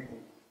the same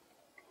thing.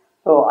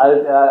 So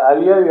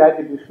earlier you had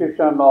the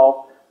description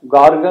of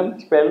Gorgon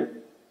spell,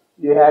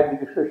 you had the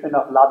description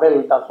of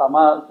Label,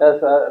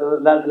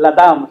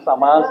 Ladam,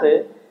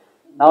 Samase.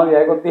 Now you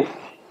have got the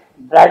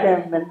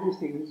dragon and these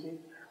things.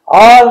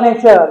 All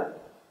nature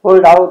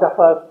pulled out of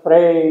her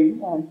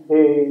frame and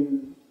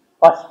vein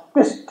was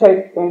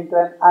twisted into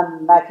an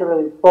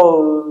unnatural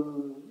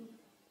pose.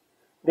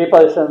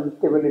 Repulsion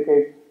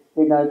stimulated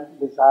inert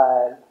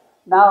desire.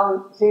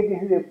 Now, see,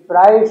 this is a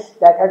price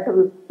that had to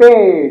be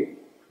paid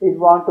if you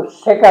want to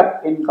shake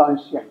up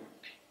inconscience.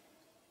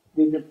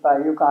 You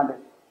can't.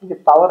 The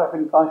power of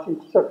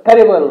inconscience is so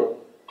terrible.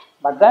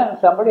 But then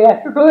somebody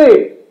has to do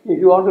it. If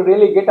you want to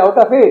really get out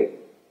of it,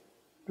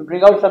 to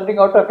bring out something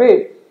out of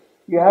it,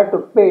 you have to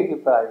pay the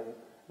price.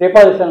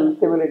 Repulsion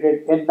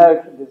stimulated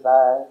inert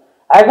desire.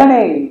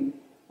 Agony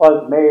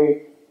was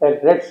made a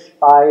red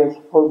spice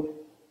food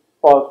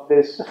for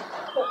this.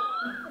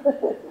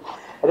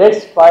 Red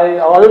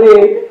spice,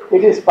 already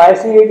it is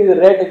spicy, it is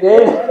red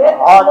again,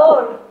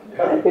 hot.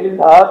 It is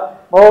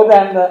hot, more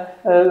than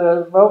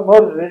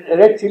more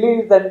red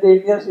chilies than the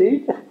Indians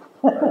eat.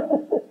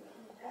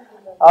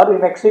 Or the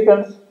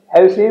Mexicans,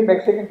 have you seen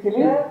Mexican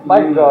chili? Yeah. My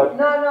God.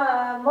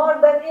 No, more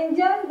than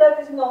Indian, there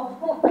is no.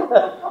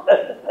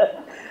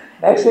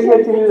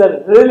 Mexican chilies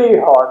are really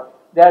hot.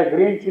 They are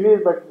green chilies,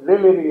 but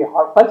really, really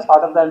hot, much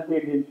hotter than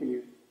the Indian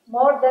chilies.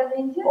 More than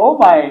Indian? Oh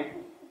my.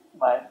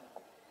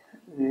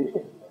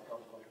 The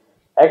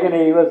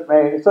agony was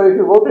made. So if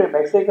you go to a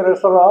Mexican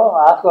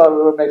restaurant, ask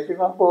for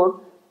Mexican food,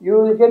 you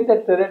will get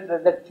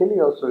that chili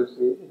also, you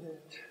see.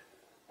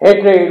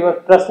 Hatred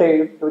was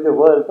trusted to the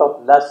work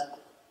of lust,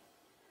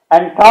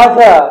 and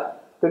torture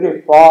to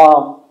the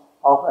form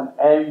of an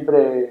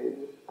embrace.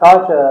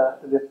 Torture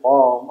to the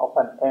form of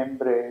an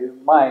embrace.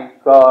 My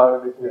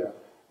God.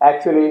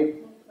 Actually,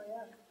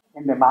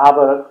 in the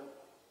Mahabharata,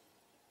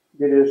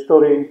 there is a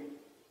story,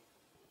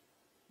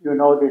 you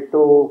know, the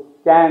two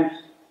camps,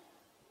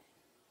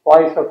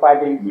 boys were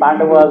fighting,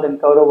 Pandavas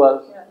and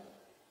Kauravas.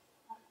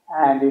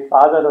 And the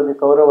father of the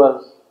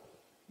Kauravas,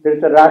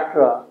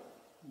 Dhritarashtra,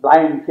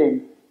 blind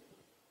king,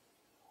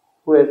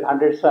 who has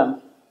 100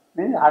 sons,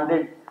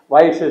 100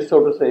 wives,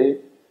 so to say,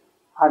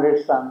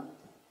 100 sons.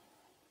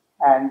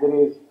 And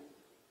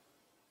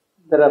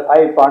there are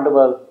 5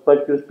 Pandavas,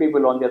 virtuous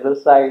people on the other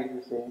side,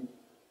 you see.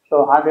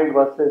 So 100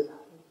 versus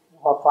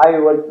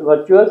 5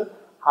 virtuous,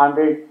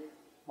 100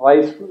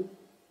 wiseful.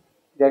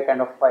 They are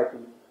kind of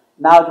fighting.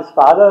 Now this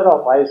father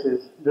of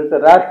vices,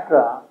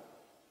 Dhritarashtra,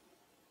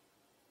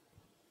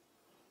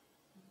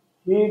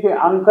 he is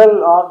the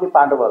uncle of the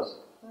Pandavas.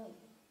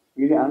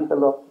 He is the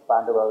uncle of the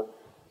Pandavas.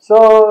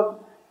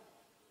 So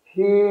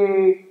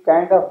he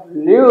kind of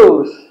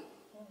lives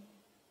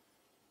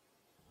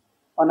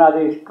one of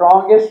the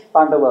strongest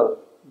Pandavas,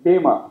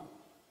 Bhima.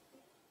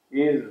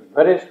 He is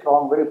very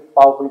strong, very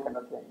powerful kind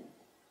of thing.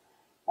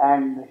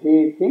 And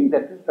he thinks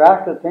that,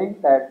 Dhritarashtra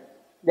thinks that,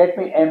 let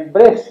me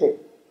embrace him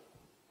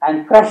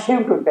and crush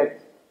him to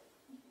death.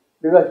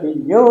 Because he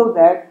knew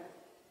that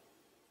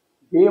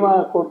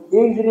Bhima could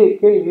easily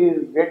kill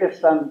his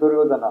greatest son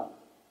Duryodhana.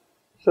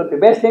 So the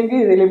best thing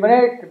is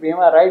eliminate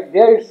Bhima right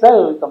there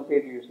itself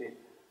completely, you see.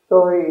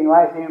 So he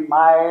invites him,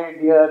 my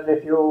dear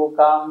nephew,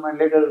 come and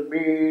let us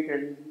meet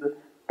and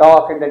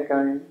talk and that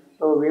kind of thing.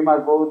 So Bhima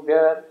goes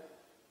there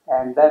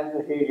and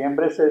then he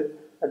embraces,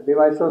 but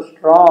Bhima is so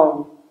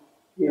strong,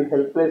 he is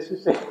helpless, you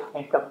see,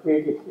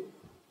 completely.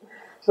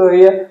 So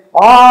here,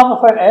 form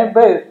of an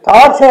embrace,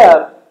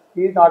 torture,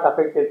 he is not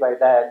affected by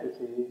that, you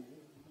see.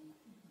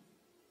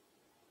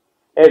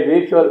 A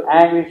ritual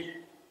anguish,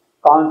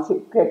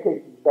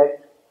 consecrated death.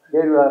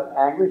 There were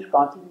anguish,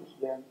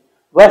 consecrated death.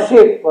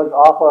 Worship was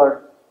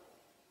offered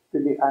to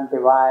the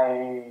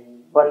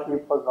undivine.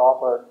 Worship was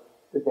offered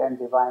to the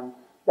undivine.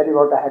 That is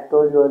what I had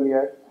told you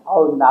earlier.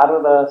 How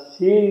Narada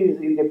sees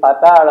in the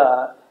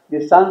Patala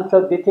the sons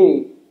of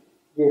Diti,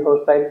 the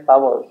hostile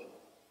powers,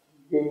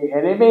 the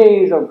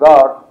enemies of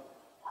God,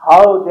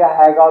 how they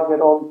have got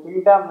their own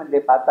kingdom in the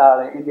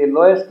Patala, in the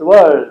lowest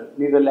world,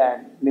 neither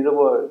land, neither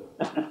world.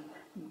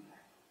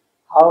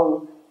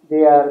 How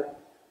they are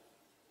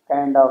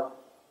kind of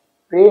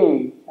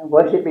praying and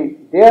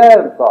worshipping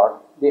their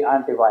God, the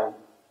undivine.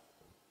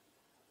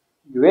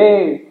 The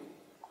way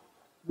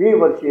we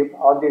worship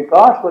or the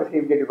gods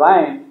worship the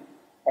divine,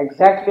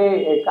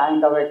 exactly a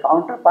kind of a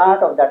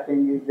counterpart of that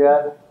thing is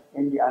there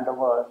in the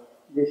underworld.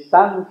 The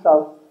sons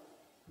of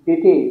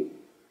Diti,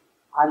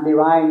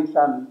 undivine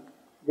son,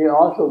 they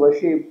also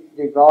worship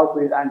the God who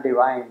is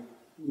undivine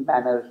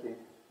manners.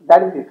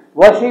 That is it.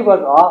 Worship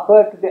was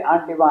offered to the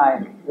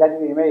undivine, that is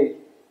the image.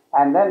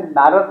 And then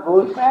Narad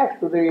goes back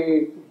to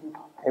the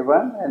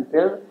heaven and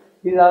tells,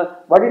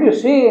 what did you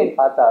see in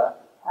Pata?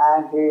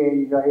 And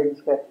he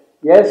says,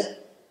 yes,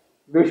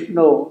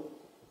 Vishnu,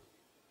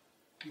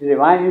 the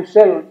divine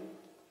himself,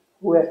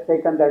 who has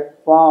taken that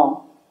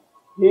form,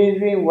 he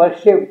is being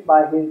worshipped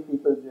by his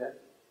people there.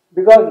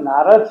 Because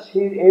Narad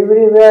sees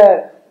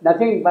everywhere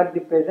nothing but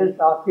the presence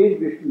of his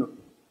Vishnu.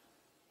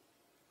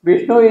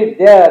 Vishnu is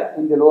there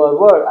in the lower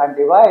world and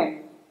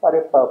divine for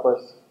a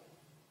purpose.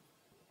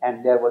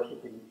 And they are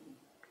worshipping him.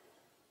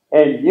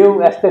 A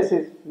new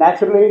aesthesis,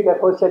 naturally there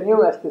was a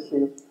new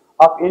aesthesis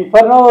of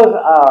Inferno's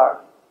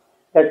art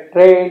that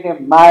trained a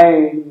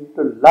mind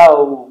to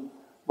love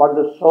what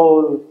the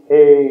soul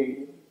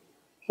hates.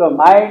 So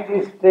mind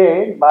is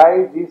trained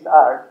by this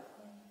art.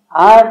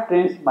 Art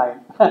trains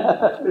mind.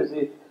 You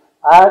see,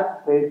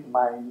 art trains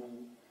mind.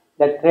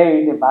 That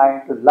trained the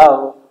mind to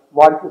love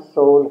what the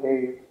soul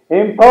hates.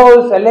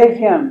 Impose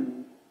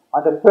elation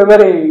on the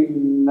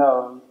quivering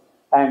nerve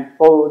and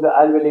force the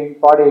unwilling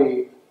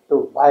body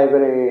to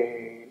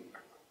vibrate.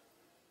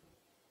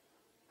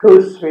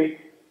 Too sweet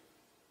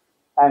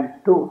and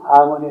too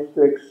harmonious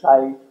to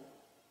excite.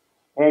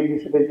 In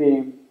this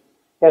regime,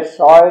 they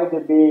saw the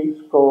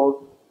being's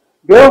code.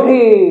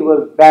 Beauty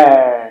was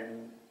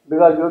banned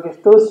because beauty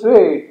is too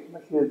sweet,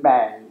 but she is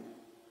banned.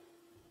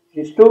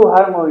 She is too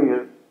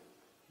harmonious,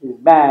 she is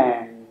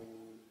banned.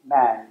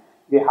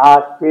 The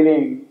heart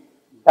feeling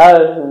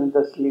dull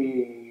the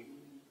sleep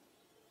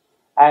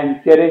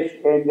and cherished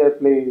in their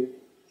place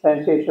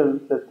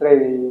sensations the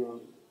thrill.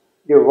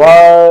 The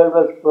world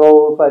was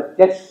proof for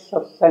jets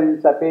of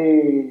sense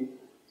appeal.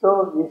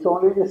 So it's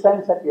only the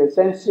sense appeal,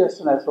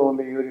 sensuousness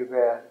only you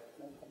require.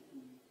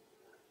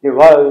 The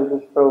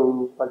world is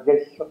proof for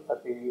jets of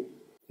appeal.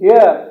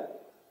 Here,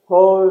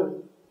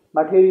 cold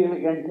material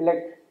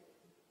intellect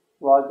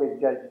was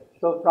a judge.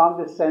 So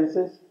from the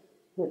senses,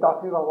 we're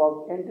talking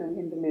about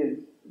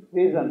intelligence,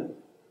 reason.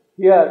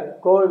 Here,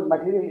 cold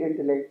material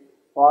intellect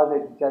was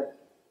a judge.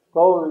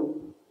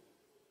 Cold,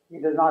 he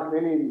does not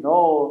really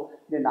know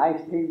the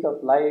nice things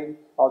of life,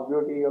 of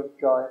beauty, of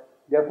joy,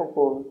 therefore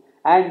cold,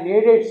 and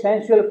needed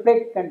sensual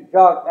prick and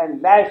jog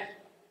and lash,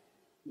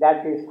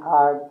 that is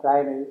hard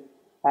dryness,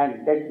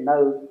 and dead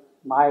nerves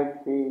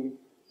might be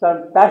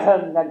some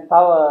passion and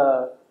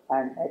power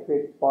and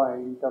acute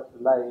point of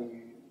life.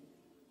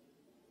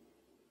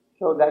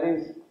 So that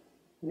is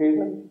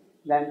reason.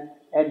 Then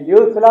a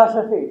new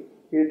philosophy,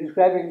 he is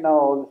describing now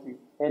all the things.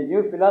 A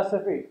new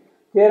philosophy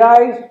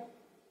theorized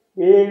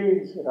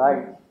is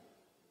right.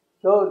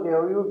 So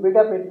you build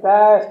up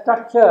entire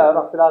structure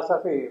of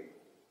philosophy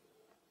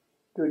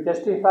to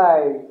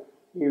justify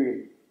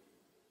evil,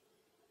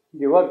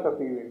 the work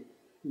of evil.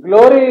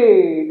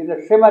 Glory in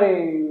the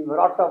shimmering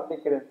rot of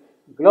decadence.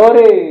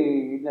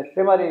 Glory in the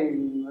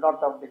shimmering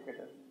rot of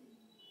decadence.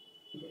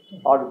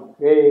 Or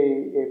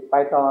gray a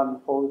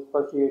python whose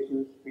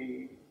persuasive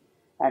speed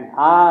and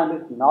hand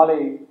with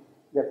knowledge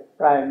the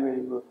primal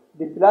brute.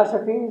 The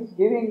philosophy is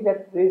giving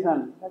that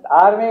reason, that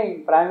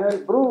arming primal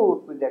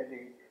brute with that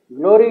thing.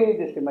 Glory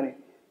in the shimmering.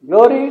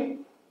 Glory,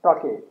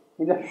 troche,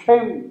 in the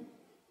shame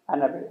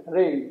and a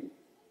ring,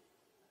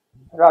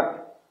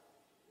 rot,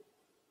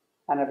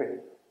 and a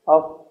bit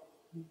of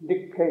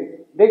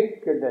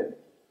decadence.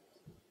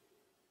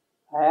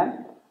 I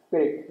am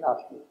spirit,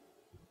 lastly.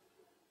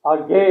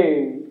 Or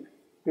gain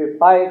to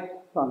fight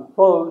from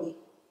foes,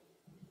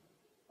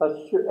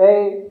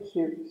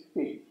 persuasive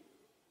speech,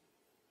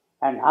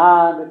 and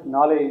hand with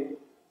knowledge.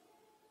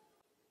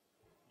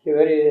 It's a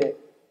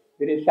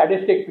very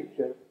sadistic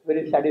picture,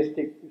 very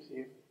sadistic to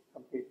see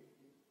completely.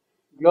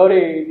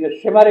 Glory in the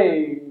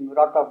shimmering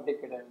rot of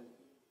decadence.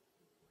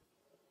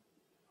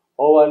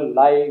 Over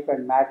life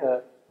and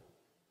matter,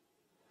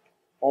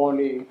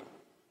 only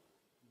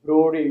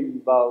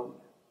brooding bound.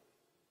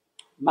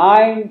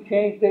 Mind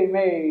changed the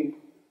image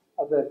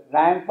of a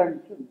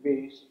rampant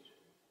beast.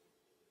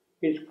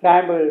 He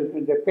scrambled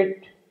in the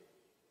pit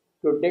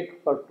to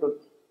dig for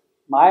truth.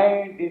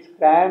 Mind is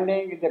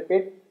scrambling in the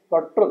pit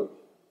for truth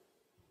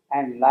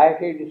and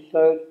lightly it is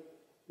searched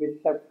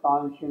with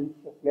subconscious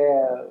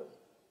flares.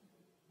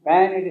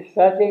 When it is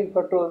searching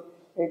for truth,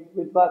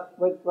 with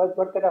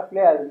what kind of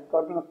flares?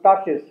 What kind of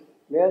torches?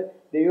 flares.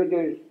 They used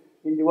this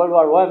in the World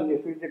War I. They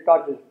used the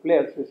torches,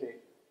 flares, you see,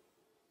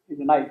 in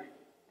the night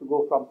to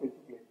go from place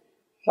to place.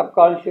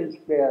 Subconscious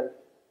flares,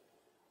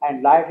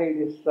 and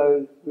lighting this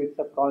soul with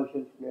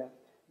subconscious flare.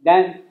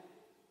 Then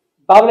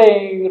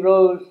bubbling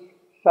rose,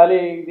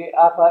 sullying the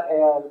upper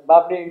air.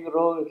 Bubbling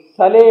rose,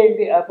 sullying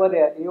the upper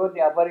air. Even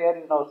the upper air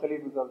is now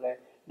sullied because of that.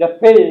 The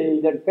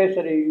filled and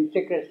festering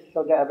secrets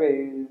of the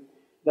abyss.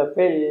 The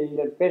filled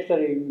and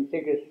festering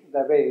secrets of the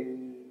abyss.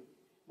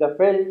 The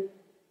filled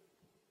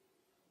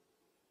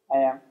I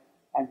am,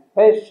 and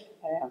fest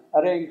I am.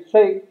 Arraying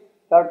sick,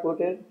 third put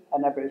in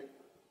an abyss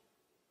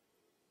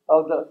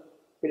of the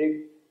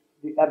spirit,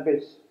 the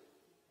abyss,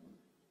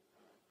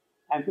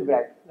 and to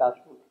write last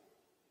put.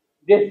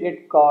 This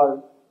it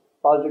called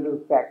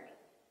positive fact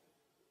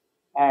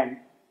and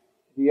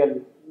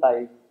real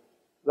life.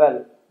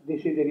 Well,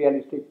 this is a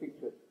realistic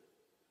picture.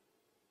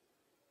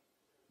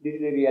 This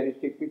is a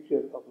realistic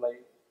picture of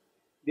life.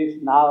 This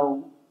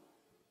now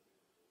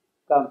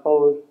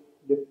composed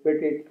the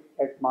fetid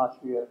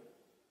atmosphere,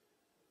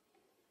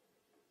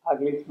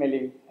 ugly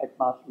smelling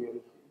atmosphere.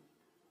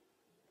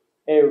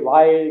 A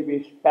wild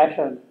beast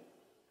passion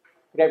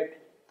crept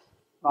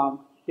from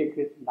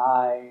secret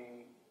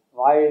night.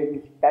 Wild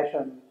beast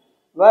passion.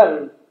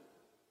 Well,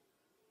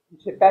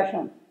 it's a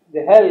passion.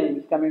 The hell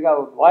is coming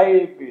out.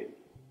 Wild beast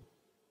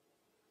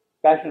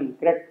passion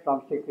crept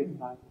from secret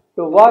night.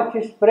 To watch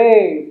his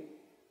prey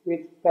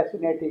with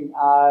fascinating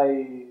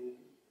eyes.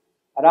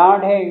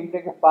 Around him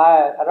like a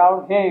fire.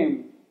 Around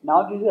him.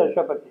 Now this is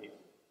Ashwapati.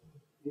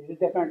 This is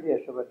definitely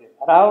Ashwapati.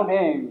 Around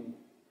him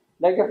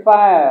like a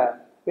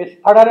fire with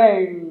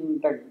sputtering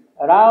tongue.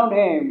 Around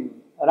him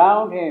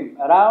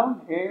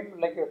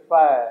like a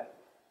fire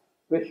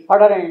with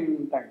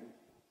sputtering tongue.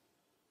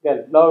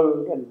 They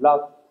loved and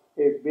loved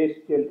a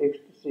bestial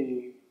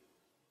ecstasy.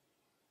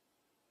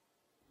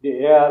 The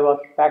air was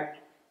packed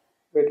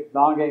with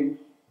longings,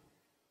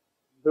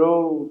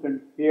 brute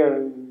and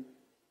fears,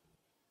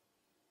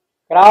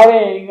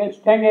 crowding and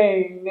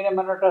stinging in a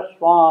monotonous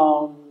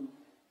swarm,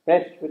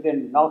 pressed with a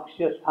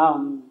noxious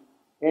hum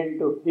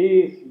into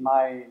his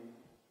mind,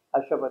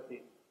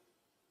 Ashwapati.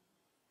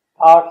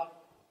 Thoughts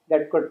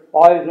that could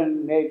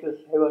poison nature's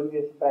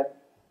heavenliest breath,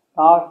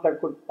 thoughts that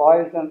could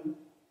poison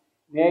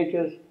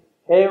nature's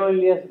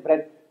heavenliest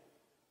breath,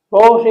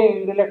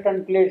 forcing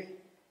reluctant lids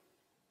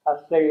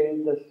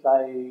assail the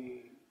sight.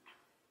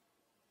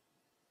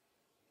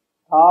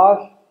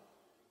 Thoughts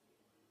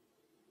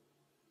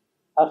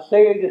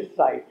assail the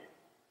sight.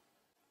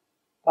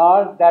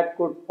 Thoughts that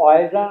could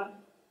poison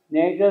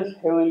nature's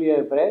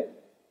heavenlier breath,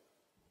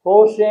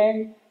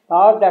 forcing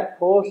thoughts that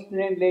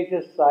poison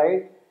nature's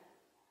sight,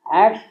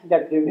 acts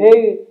that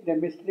reveal the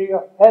mystery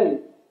of hell,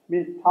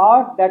 means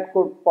thoughts that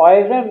could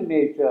poison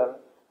nature,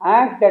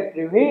 acts that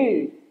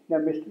reveal the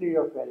mystery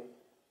of hell.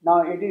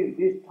 Now it is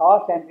these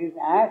thoughts and these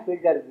acts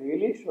which are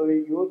really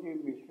showing you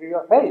the mystery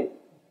of hell.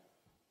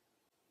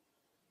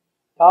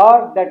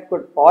 Thoughts that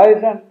could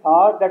poison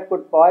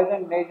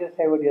nature's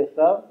heavenlier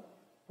self,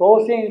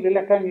 forcing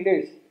reluctant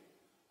lids.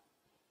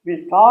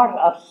 These thoughts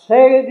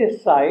assail the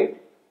sight,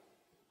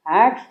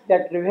 acts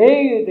that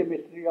reveal the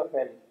mystery of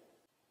hell.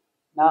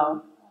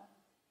 Now,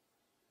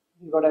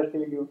 this is what I was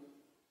telling you.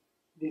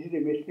 This is the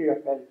mystery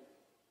of hell.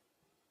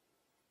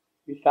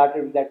 We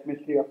started with that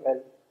mystery of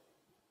hell.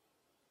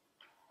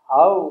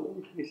 How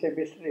it is a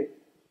mystery?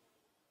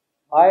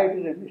 Why it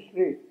is a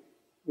mystery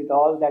with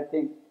all that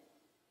thing?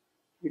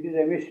 It is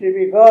a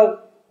mystery because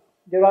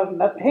there was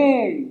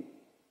nothing.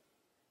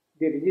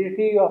 The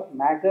rigidity of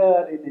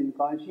matter in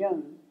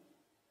inconscience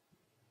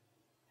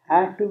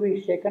has to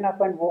be shaken up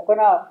and woken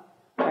up,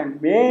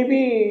 and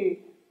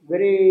maybe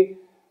very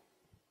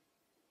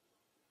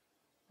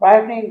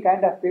frightening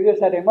kind of figures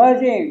are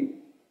emerging,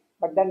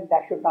 but then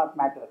that should not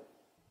matter.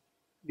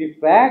 The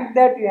fact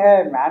that you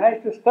have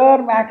managed to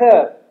stir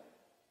matter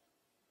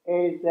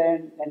is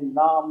an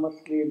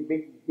enormously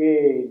big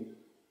gain.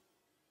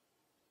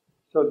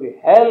 So the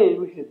hell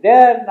which is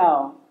there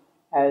now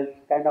has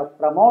kind of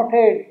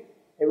promoted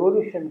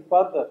evolution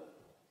further,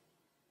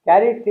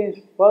 carried things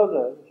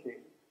further, you see.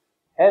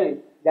 Hell,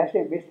 that's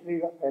a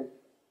mystery of hell.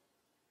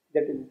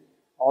 That is,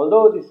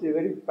 although this is a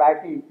very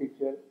frightening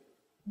picture,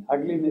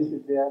 ugliness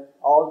is there,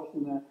 all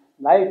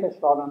life has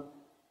fallen.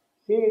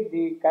 See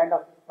the kind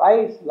of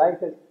price life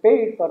has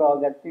paid for all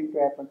that thing to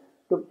happen,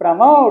 to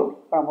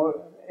promote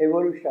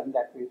evolution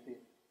that we see.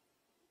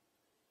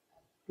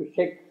 To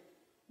shake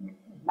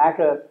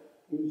matter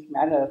in this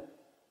manner,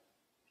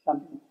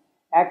 something.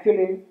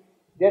 Actually,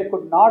 there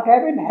could not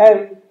have been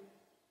hell.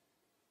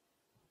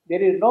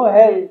 There is no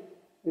hell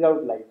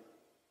without life.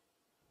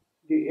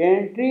 The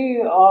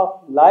entry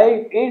of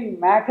life in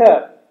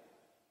matter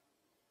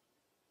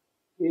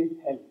is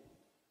hell.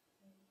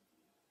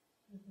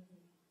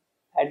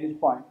 At this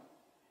point,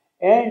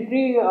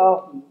 entry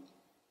of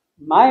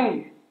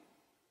mind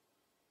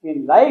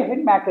in life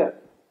in matter,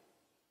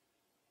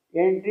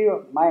 entry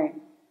of mind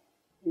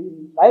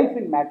in life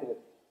in matter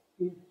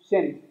is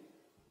sin.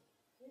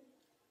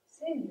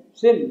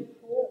 Sin.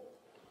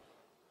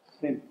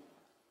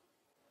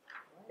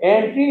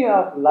 Entry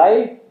of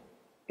life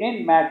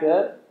in matter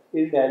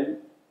is hell.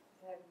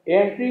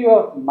 Entry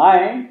of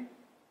mind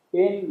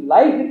in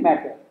life in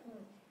matter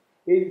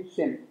is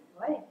sin.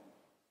 Why?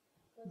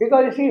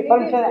 Because you see,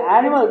 for instance,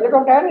 animals, they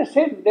don't have any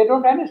sin. They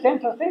don't have any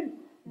sense of sin.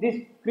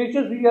 These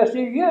creatures we are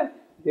seeing here,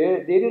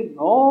 there is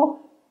no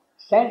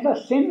sense of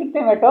sin with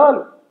them at all.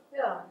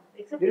 Yeah,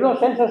 There is no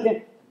sense of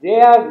sin. They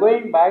are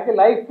going by the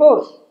life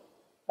force.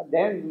 But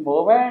then the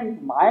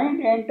moment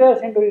mind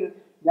enters into it,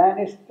 then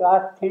it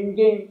starts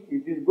thinking,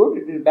 it is good,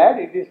 it is bad,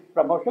 it is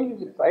promotional,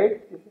 it is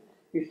right.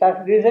 It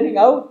starts reasoning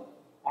out.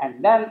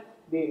 And then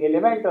the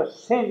element of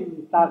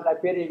sin starts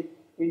appearing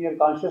in your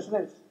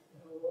consciousness.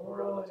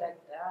 Oh, like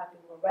that.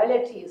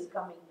 Morality is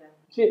coming then.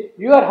 See,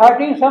 you are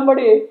hurting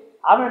somebody.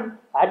 I mean,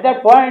 at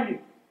that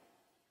point,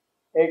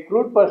 a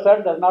crude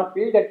person does not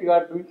feel that you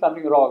are doing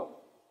something wrong.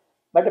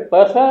 But a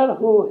person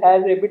who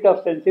has a bit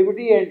of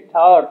sensitivity and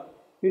thought,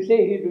 you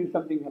say he is doing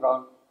something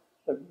wrong.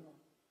 So,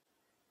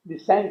 the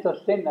sense of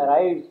sin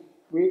arrives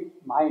with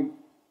mind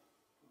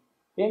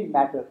in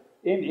matter,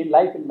 in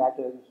life in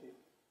matter, you see.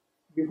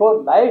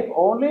 Before life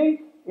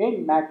only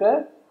in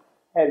matter,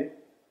 hell.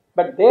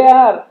 But they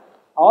are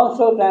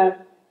also then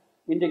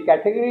in the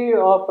category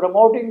of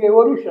promoting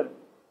evolution.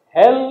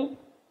 Hell,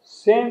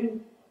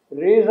 sin,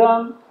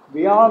 reason,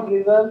 beyond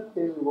reason,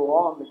 they will go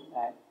on with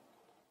that.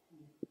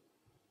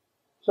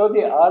 So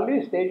the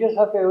early stages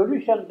of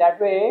evolution that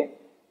way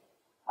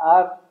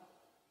are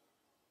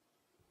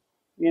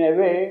in a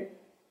way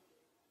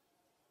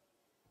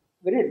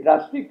very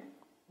drastic,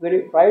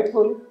 very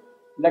frightful.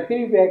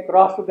 Luckily we have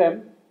crossed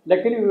them.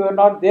 Luckily we were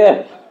not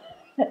there.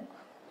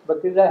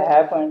 But these have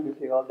happened, you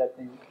see, all that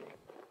things.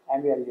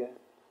 And we are here.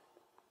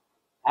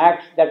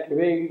 Acts that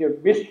reveal the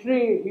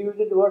mystery, he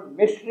uses the word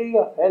mystery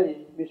of hell,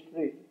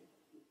 mystery.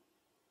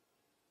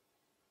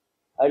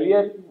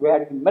 Earlier we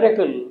had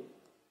miracle,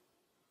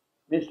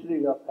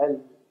 mystery of hell.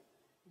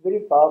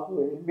 Very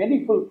powerful,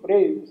 meaningful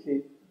phrase, you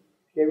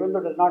see. Even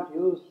does not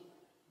use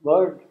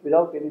words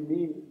without any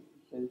meaning.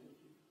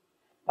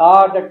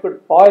 Thought that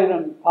could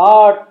poison,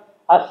 thought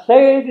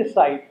assailed the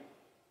sight.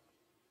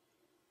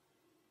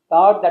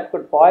 Thought that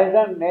could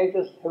poison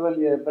nature's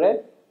heavenly breath,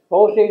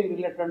 forcing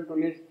the return to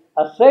list,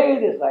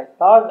 assailed the sight.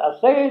 Thought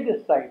assailed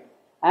the sight.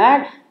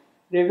 Acts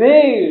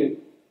revealed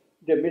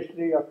the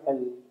mystery of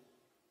hell.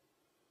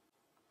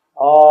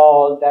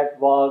 All that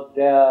was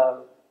there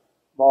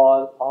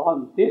was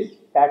on this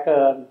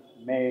pattern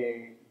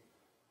made.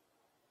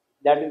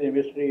 That is the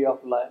mystery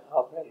of life,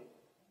 of hell.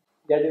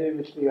 That is the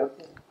mystery of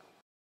hell.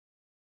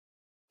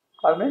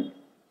 Pardon?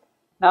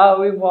 Now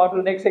we move on to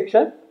the next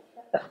section.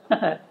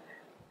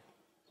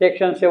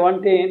 Section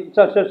 17,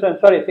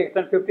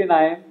 section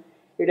 59.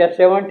 It has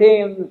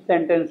 17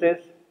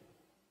 sentences,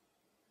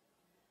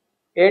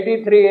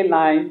 83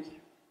 lines,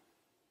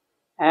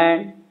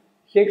 and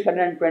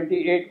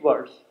 628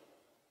 words.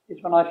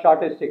 It's one of the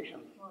shortest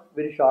sections,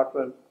 very short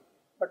one,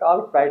 but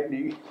all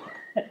frightening.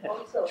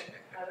 Also,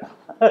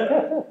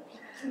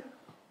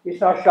 It's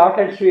not short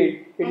and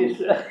sweet. It is.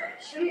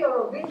 Sri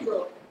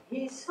Aurobindo,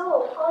 he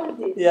saw all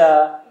this.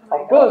 Yeah,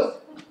 Oh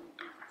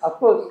of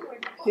course.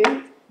 See,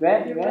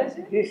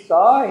 when he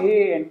saw,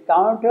 he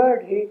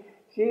encountered,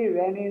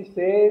 when he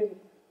says,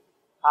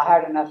 I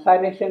had an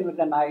assignation with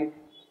the night,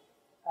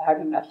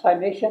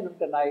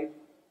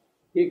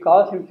 he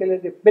calls himself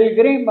as the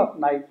pilgrim of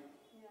night.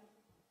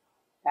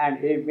 And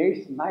he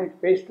meets night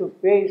face to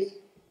face.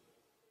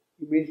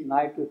 In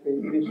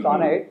his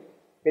sonnet,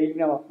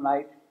 Pilgrim of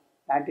Night,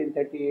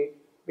 1938,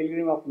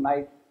 Pilgrim of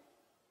Night.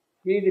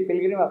 He is the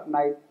pilgrim of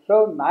night.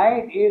 So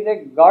night is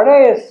a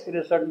goddess in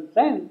a certain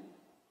sense.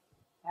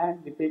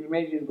 And the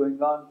pilgrimage is going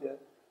on there.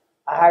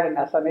 I had an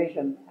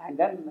assignation and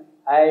then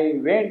I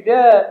went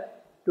there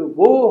to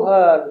woo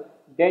her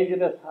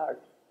dangerous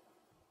heart.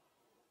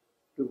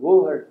 The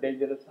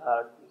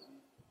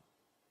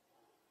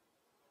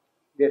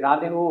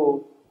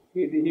rendezvous,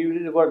 he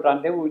uses the word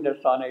rendezvous in the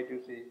sonnet, you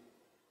see.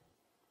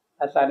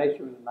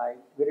 Assignation with night,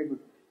 very good.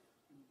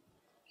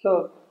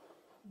 So,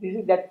 this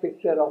is that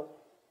picture of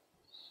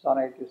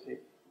sonnet, you see.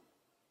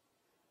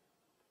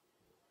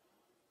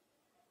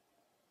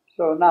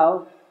 So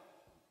now,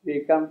 we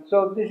come,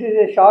 so this is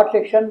a short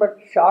section, but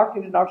short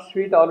is not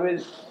sweet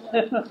always.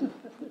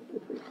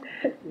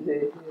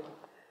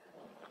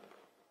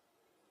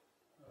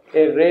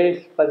 A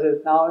race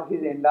possesses, now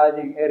he's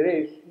enlarging a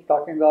race, he's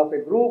talking of a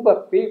group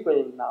of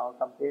people now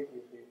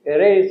completely. A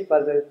race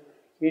possesses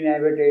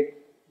inhabited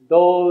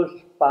those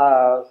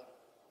paths.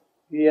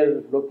 He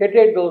has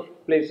located those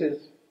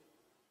places,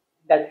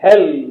 that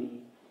hell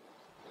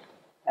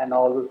and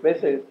all those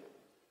places,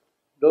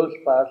 those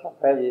paths of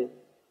hell.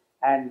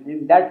 And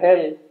in that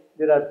hell,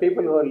 there are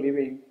people who are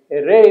living.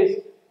 A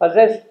race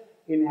possessed,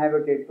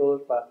 inhabited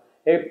those paths.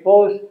 A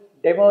force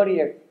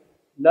demoniac,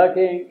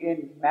 lurking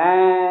in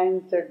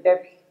man's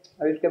depths.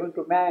 Now it's coming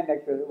to man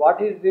actually.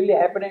 What is really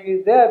happening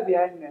is there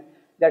behind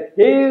that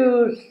he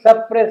is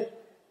suppressed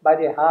by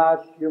the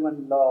harsh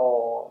human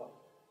law.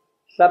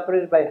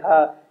 Suppressed by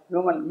harsh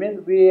human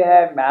means we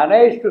have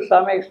managed to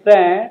some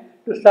extent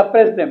to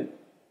suppress them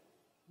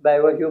by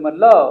our human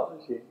law.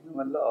 See,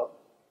 human law.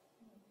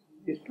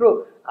 It's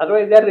true.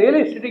 Otherwise, they are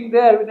really sitting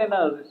there within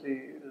us, you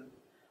see.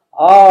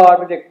 Or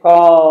with a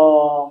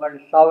calm and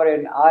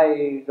sovereign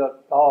eyes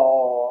of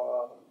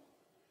thought.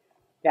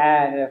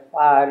 Can a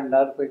fire and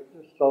earthquake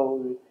the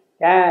soul?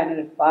 Can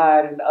a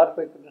fire and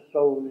earthquake the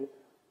soul?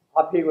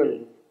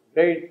 Upheaval,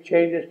 great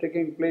changes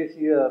taking place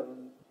here.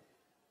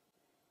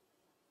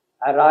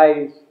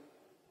 Arise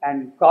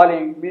and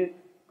calling means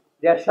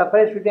they are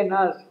suppressed within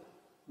us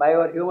by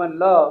our human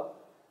law,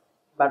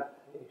 but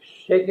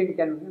shaking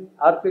can,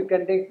 earthquake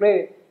can take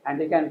place, and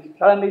he can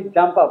suddenly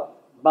jump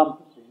up,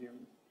 bump.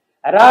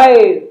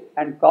 Arise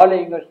and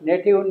calling us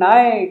native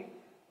night,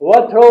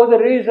 overthrow the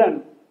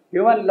reason.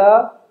 Human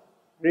law,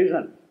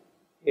 reason.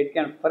 It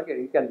can forget,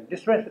 it can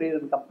dismiss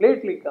reason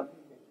completely.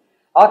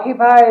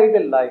 Occupy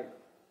the life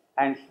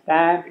and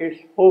stamp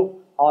its hoof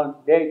on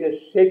nature's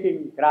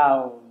shaking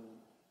ground.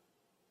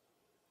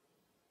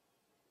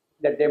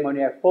 The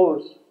demoniac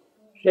force,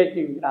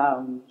 shaking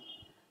ground.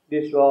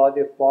 This was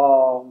the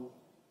form,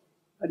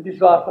 and this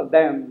was for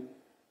them,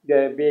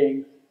 their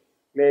beings,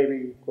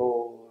 flaming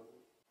cold.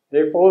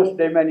 The force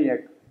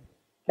demoniac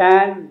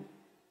can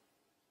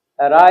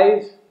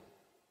arise,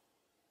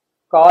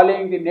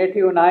 calling the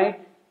native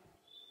night.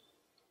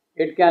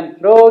 It can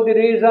throw the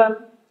reason,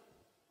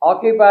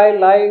 occupy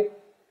life,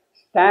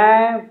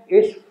 stamp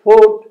its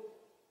foot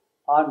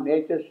on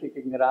nature's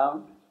shaking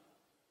ground.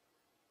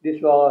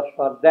 This was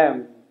for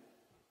them,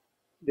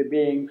 the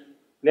beings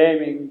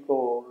flaming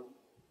cold.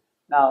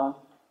 Now,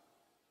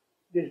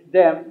 this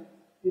them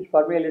is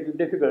for me a little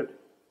difficult.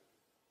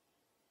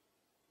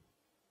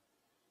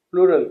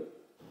 Plural.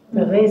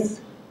 The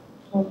race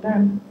of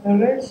them. The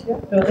race, yeah.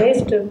 The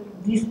race to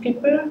these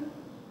people,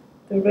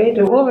 the race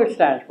To of whom it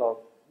stands for?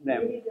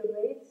 Them. Maybe the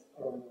race.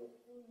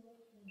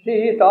 See,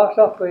 he talks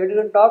of, he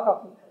doesn't talk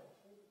of.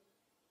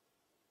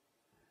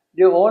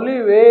 The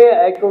only way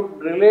I could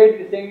relate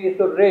this thing is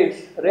to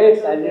race. Race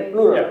as a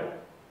plural.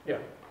 Yeah.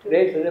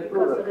 Race as a because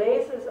plural.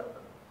 race is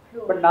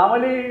plural. But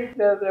normally,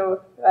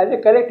 as a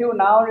corrective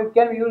noun, you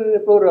can use the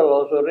plural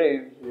also,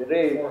 race.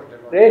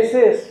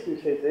 Races, you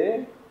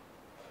say.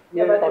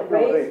 Yeah, We are but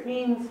talking of race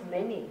means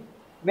many.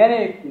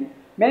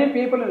 Many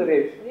people in the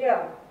race.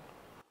 Yeah.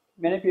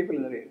 Many people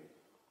in the race.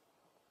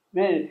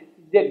 Many,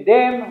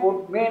 them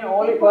would mean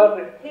only for,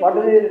 what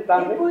does it He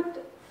translate?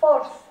 put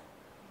force.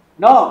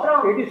 No,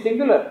 strong. it is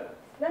singular.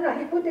 No,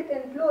 he put it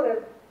in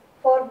plural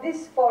for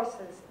these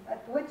forces.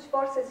 At which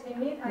forces he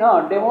mean? I No,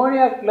 don't know.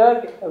 demoniac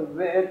clerk,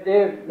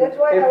 That's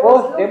why I a was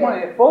force,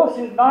 looking. a force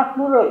is not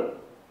plural.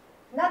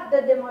 Not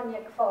the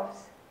demoniac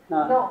force.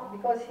 No. No,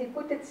 because he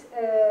put it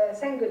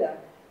singular.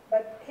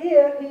 But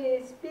here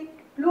he speak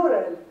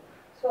plural.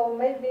 So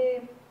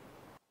maybe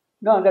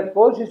No, that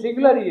force is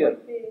singular here.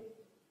 could be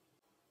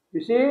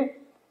You see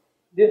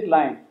this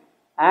line,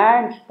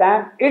 and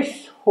stamp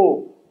its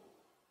hoof.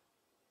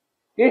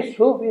 Its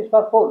hoof is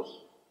for force.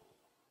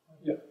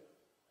 Yeah.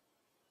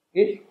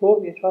 Its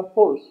hoof is for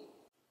force.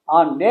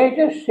 On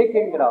nature's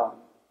shaking ground.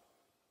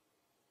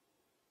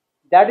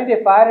 That is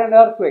a fire and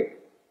earthquake.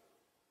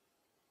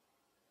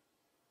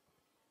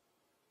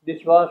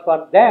 This was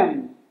for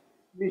them.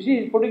 You see,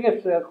 he's putting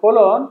a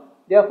colon,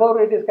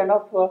 therefore it is kind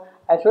of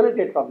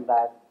isolated from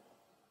that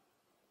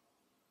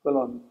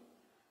colon.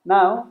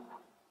 Now,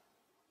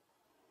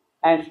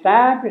 and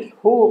stamp its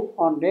hoof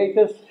on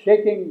nature's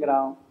shaking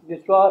ground.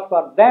 This was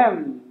for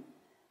them,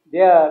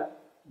 their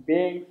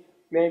beings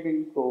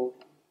flaming cold.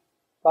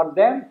 For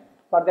them,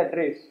 for that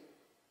race.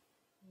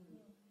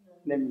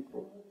 Flaming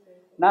cold.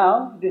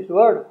 Now, this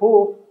word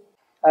hoof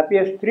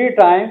appears 3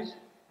 times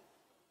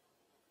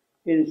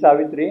in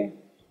Savitri.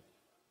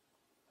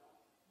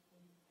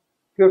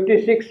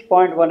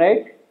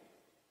 56.18,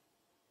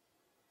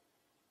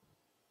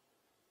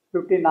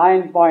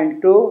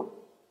 59.2,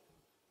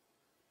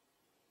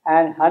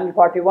 and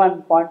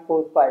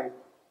 141.45.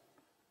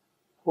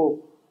 Hoof.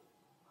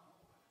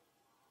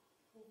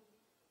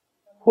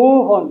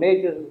 Hoof on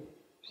nature.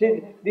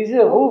 See, this is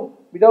a hoof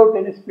without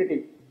any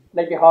splitting,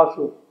 like a horse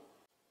hoof.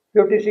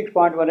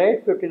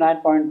 56.18,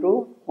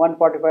 59.2,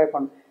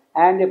 145.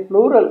 And the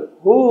plural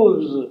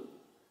hooves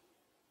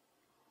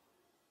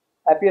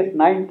appears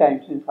 9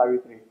 times in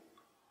Savitri.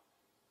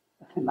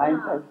 9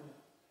 times.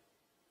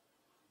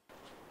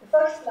 the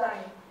first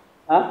line.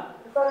 Huh?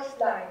 The first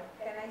line.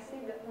 Can I see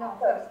the no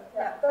first?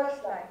 Yeah,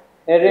 first line.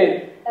 A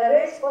race. A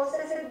race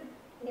possessed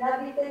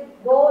inhabited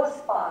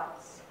those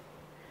parts.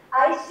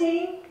 I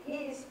think he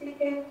is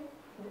speaking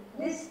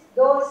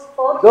those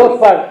forces. Those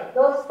parts.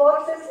 Those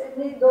forces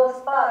need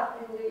those parts.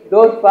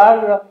 Those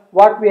parts,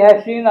 what we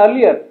have seen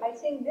earlier, I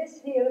think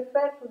this he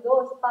referred to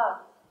those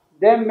parts.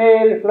 they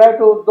may refer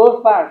to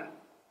those parts.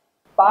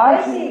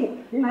 Parts I see.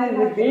 is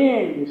the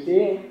being, you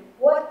see.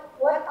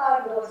 What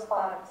are those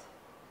parts?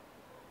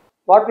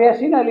 What we have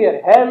seen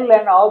earlier, hell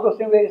and all those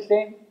things we have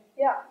seen.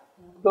 Yeah.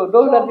 So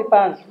those are the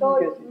parts.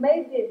 So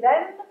maybe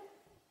then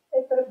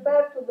it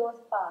referred to those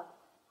parts.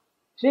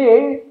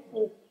 See,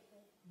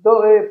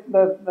 those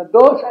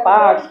I'm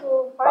parts, trying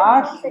to find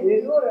parts something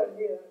is, plural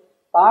here.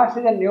 parts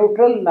is a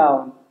neutral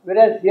noun,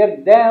 whereas here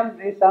them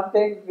is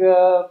something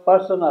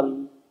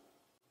personal.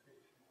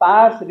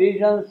 past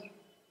regions,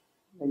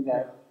 like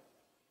that.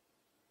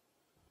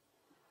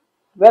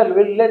 Well,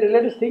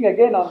 let us think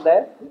again on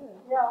that.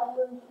 Yeah, I'm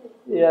going to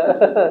see.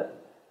 Yeah.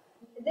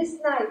 This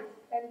night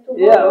and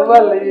tomorrow. Yeah,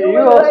 well, you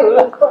will also.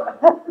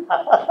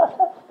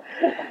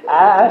 write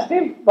I'm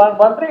still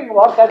wondering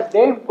what that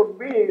name could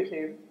be, you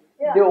see.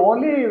 Yeah. The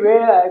only way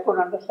I could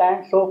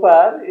understand so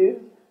far is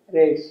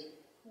race,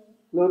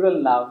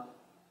 plural noun.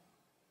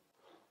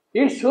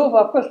 Each soup,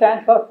 of course,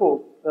 stands for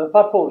food,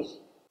 purpose.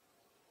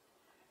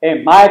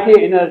 A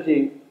mighty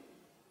energy,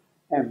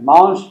 a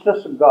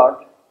monstrous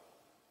God,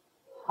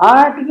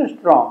 hard to the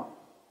strong,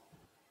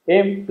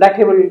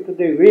 implacable to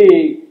the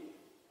weak.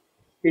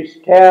 It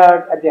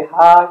stared at the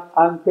hard,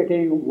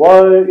 unpitying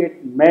world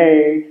it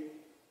made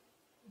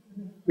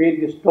with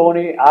the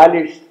stony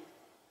eyelids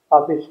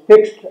of its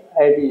fixed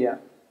idea.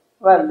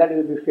 Well, that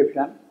is the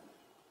description.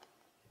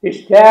 It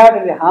stared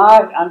at the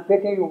hard,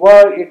 unpitying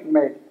world it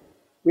made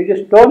with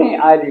the stony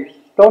eyelids.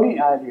 Stony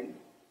eyelids.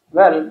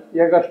 Well,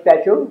 you have got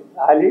statue,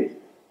 eyelids.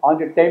 On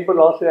the temple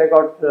also I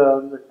got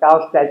the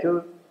cow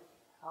statue,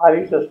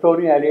 eyelids, a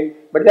stony eyelids.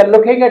 But they are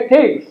looking at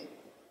things.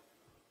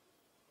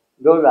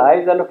 Those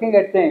eyes are looking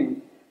at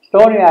things.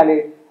 Stony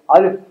eyelids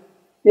are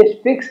this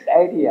fixed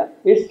idea,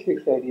 its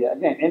fixed idea.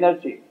 Again,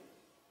 energy.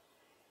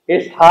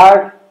 Its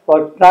heart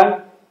was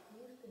drunk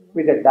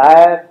with a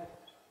dire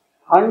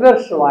hunger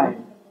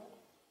swine.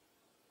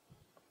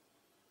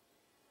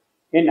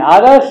 In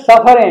others'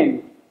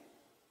 suffering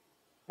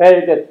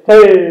felt a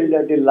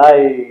thrilled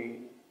delight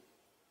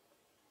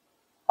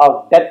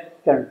of death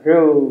and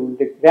ruin,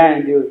 the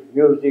grandiose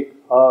music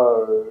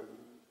heard.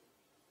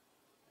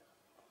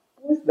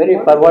 Very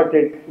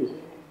perverted,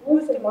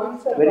 Who's the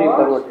monster very god?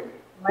 perverted.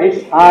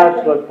 His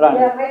heart was drunk.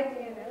 Yeah, mighty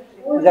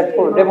energy. Who's That the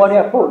force, monster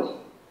demoniac force, god?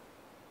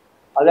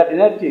 or that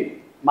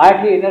energy,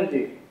 mighty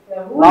energy,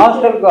 Yeah,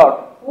 monster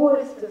god. Who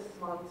is this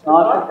monster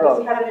Monster god? Does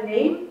god. he have a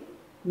name?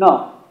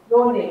 No.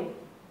 No name.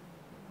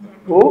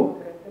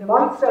 Who? The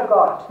monster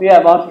god. Yeah,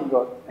 monster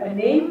god. A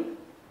name?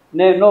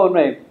 Name, no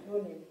name. No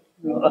name.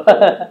 No.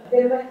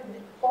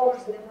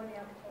 False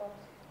demoniac force.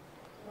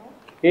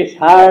 His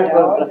heart Yeah,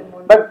 was all drunk.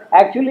 demonic. But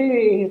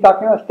actually, he's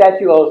talking of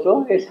statue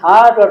also. His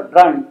heart was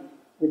drunk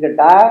with a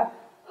dire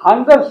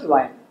hunger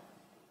swine.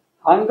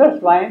 Hunger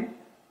swine.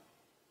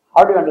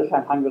 How do you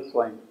understand hunger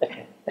swine?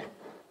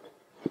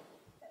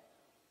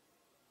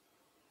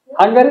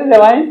 Hunger is a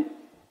wine.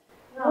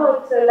 No,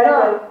 it's a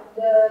letter.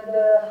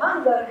 The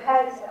hunger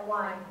has a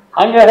wine.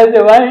 Hunger has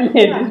a wine.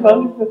 This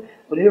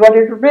is what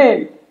it would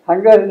mean.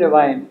 Hunger is a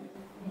wine.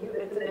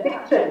 It's an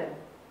addiction.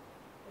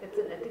 It's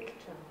an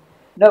addiction.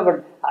 No,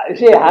 but you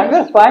see,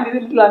 hunger swine is a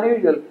little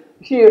unusual.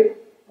 You see,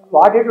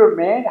 what it would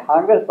mean,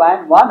 hunger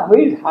swine, one who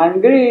is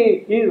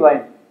hungry is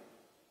wine.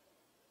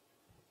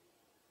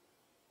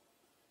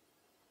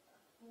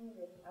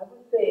 I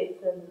would say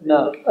it's an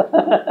No.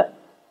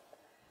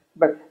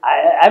 But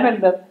I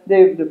mean,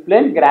 the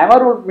plain grammar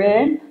would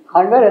mean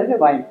hunger as a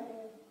wine.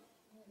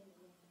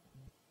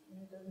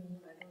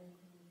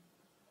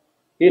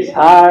 His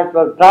heart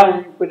was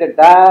drunk with a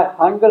dire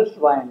hunger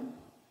swine.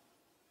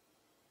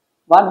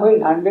 One who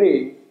is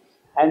hungry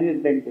and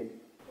is drinking.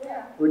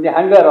 Yeah. With the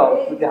hunger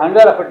of a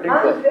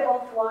drinker. Hunger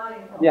of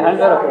wine. The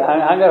hunger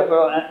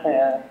of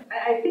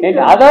I think in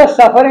the- others'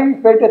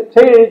 suffering felt a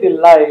thrill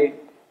delight.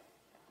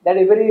 That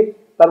is very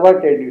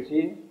perverted, you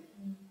see.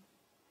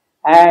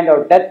 And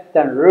of death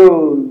and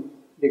ruin,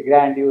 the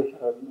grandiose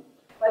heard.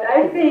 But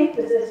I think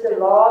this is the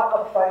Lord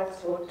of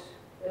falsehood,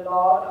 the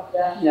Lord of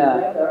death Yeah.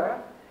 together.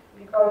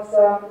 Because,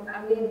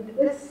 I mean,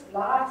 this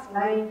last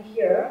line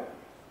here,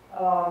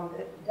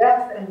 the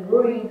death and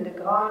ruin, the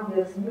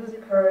grandiose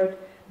music heard,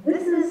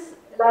 this is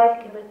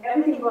like when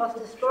everything was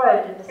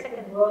destroyed in the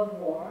Second World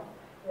War,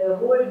 the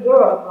whole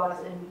Europe was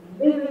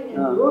living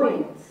in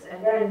ruins,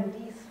 and then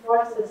these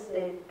forces,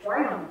 they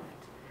triumphed.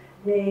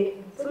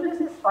 So this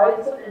is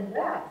falsehood and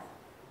death.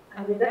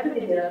 I mean,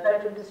 definitely they are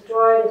trying to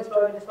destroy.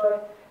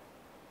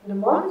 The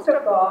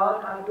monster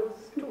god are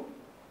those two.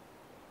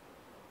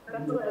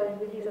 That's what I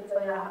believe. That's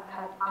why I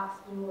had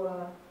asked you.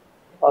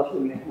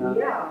 Possibly.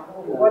 Yeah.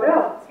 What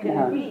else can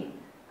Yeah. it be?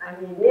 I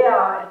mean, they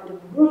are at the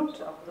root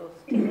of those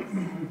things.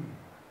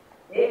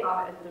 They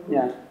are at the root.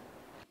 Yeah.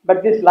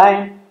 But this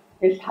line,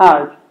 his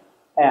heart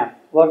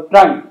was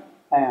drunk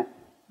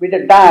with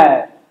a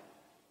dire,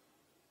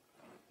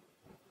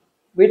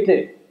 with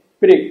a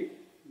prick,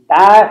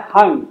 dire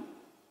hung,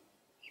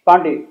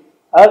 spondy,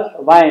 as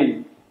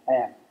wine.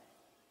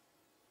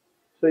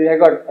 So you have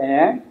got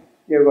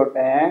you have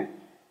got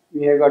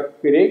you have got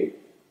prick,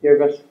 you have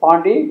got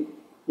spondy,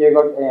 you have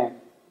got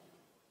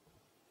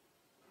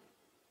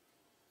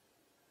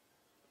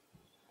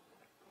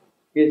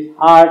His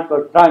heart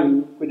was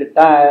drunk with a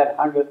dire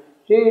hunger.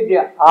 See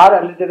the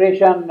R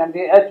alliteration and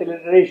the S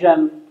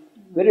alliteration,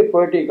 very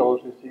poetic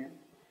also, see.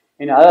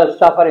 In other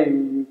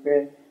suffering,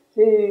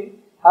 see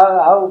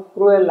how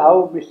cruel,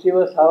 how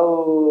mischievous,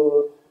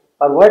 how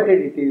perverted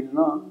it is,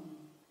 no?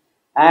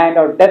 And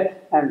of death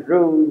and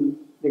ruin,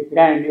 the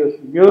grandiose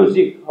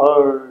music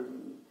heard.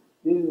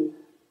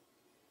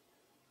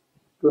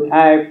 To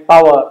have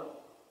power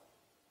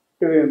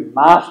to be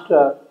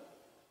master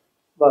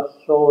of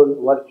soul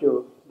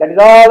virtue. That is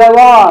all I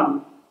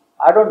want.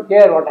 I don't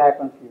care what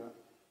happens to you.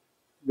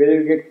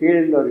 Whether you get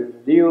killed or you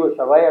live or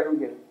survive, I don't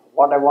care.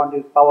 What I want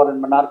is power and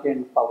monarchy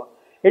and power.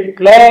 It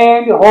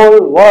claimed the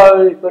whole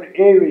world for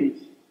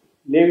ages,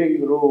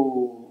 living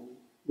room.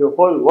 The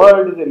whole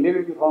world is a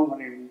living room for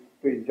him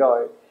to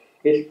enjoy.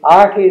 His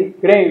party is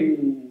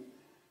grim,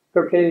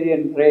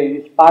 totalitarian reign,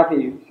 his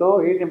party. So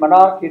he is the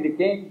monarch, he is the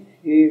king,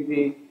 he is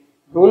the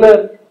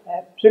ruler,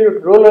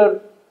 absolute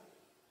ruler.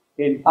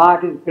 In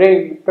part is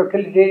grim,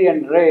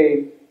 totalitarian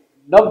reign.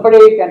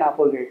 Nobody can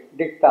oppose it.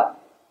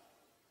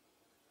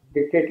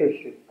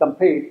 Dictatorship,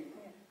 complete.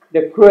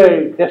 The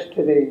cruel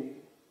destiny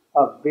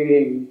of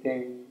being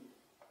things,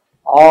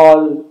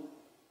 all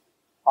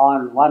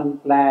on one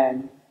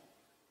plan,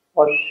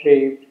 was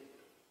shaped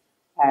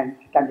and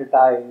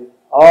standardized,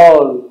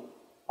 all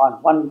on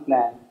one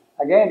plan.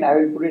 Again, I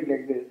will put it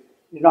like this.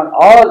 It's not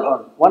all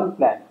on one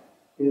plan.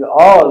 It is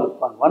all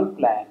on one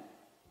plan.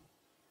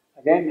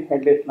 Again,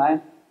 headless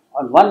line,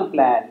 on one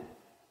plan.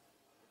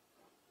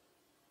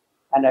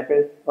 And that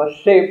was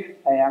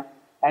shaped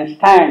and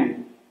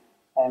stand.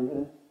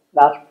 And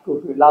last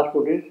put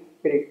is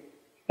correct.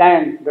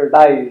 Stand the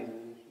dies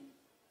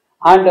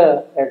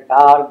under a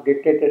dark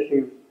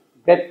dictatorship,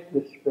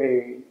 deathless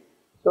way.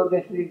 So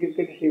this is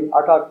dictatorship,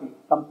 autarky,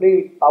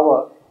 complete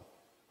power,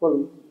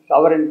 full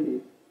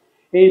sovereignty.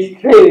 In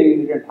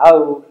streets and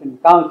houses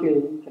and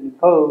councils and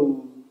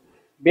codes,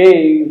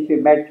 beings he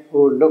met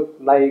who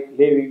looked like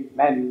living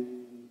men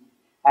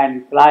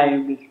and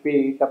climbed his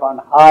feet upon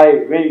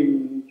high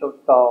wings of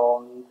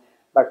thorn,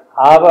 but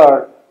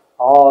harbored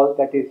all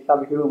that is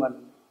subhuman,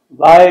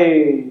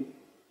 wide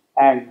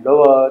and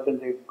lower than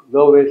the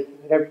lowest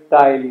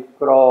reptile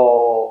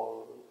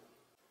crawl.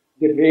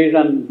 The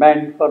reason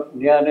meant for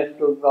nearness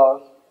to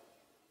God,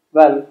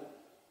 well,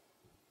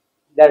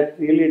 that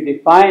really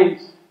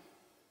defines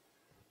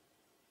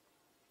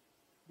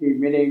the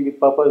meaning, the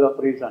purpose of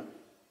reason.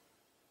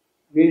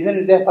 Reason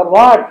is there for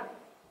what?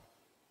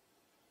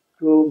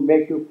 To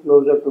make you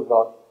closer to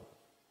God.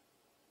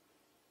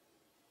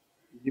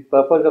 The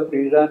purpose of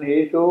reason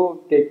is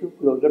to take you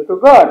closer to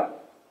God.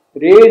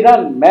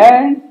 Reason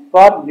meant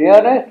for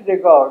nearest to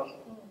the gods.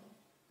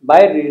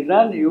 By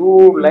reason, you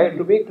would like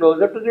to be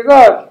closer to the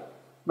gods.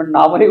 But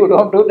normally we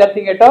don't do that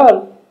thing at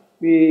all.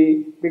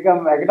 We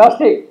become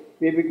agnostic.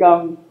 We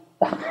become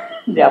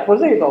the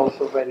opposite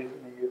also.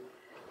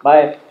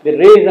 By the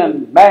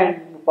reason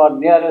meant for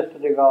nearest to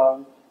the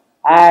gods.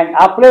 And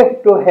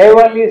uplift to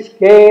heavenly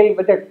scale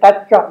with a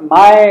touch of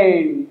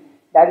mind.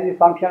 That is the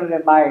function of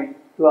the mind.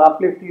 To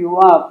uplift you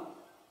up,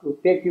 to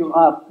take you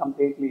up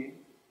completely.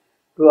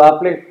 To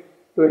uplift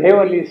to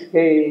heavenly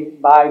scale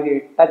by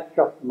the touch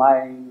of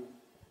mind.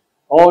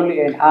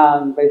 Only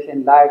enhanced by its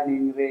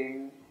enlightening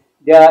ray.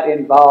 They are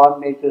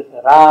inborn nature's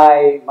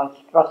wry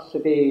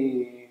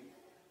monstrosity.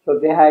 So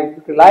they have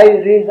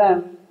utilized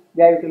reason,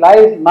 they have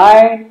utilized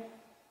mind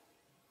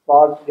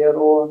for their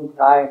own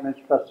wry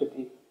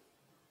monstrosity.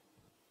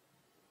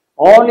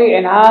 Only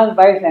enhanced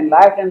by its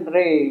enlightened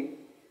ray,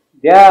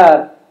 they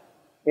are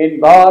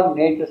inborn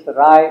nature's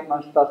wry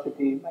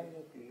monstrosity.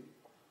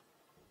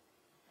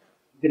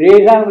 The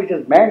reason which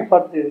is meant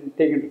for this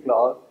taken to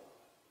clause,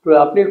 to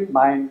uplift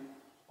mind,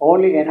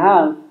 only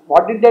enhance.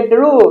 What did they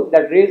do?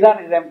 That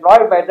reason is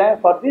employed by them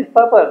for this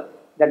purpose.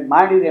 That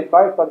mind is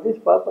employed for this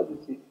purpose, you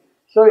see.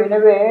 So in a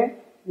way,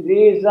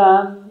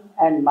 reason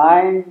and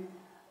mind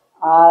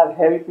are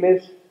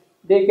helpless.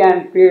 They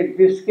can feed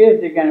this case,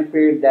 they can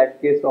feed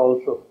that case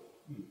also.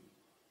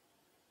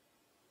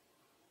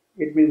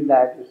 It means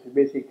that you see,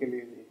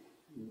 basically.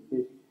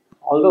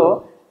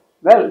 Although,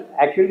 well,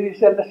 actually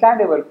it's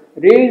understandable.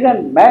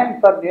 Reason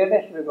meant for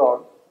nearness to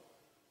God.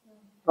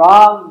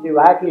 From the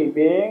vital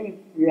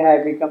being, you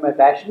have become a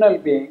rational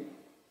being.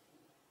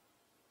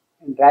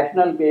 And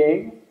rational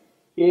being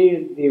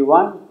is the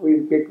one who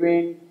is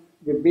between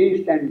the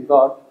beast and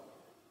God.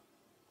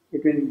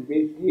 Between the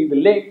beast, he is the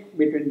link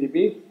between the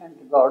beast and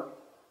God.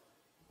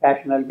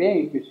 Rational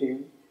being, you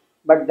see.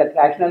 But that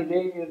rational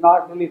being is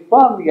not really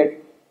firm yet.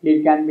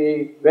 He can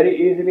be very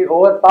easily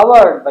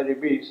overpowered by the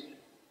beast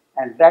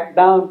and dragged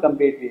down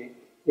completely.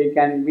 He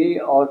can be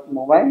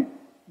outmoved,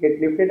 get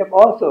lifted up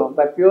also.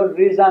 By pure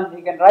reason,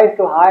 he can rise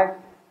to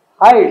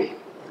heights,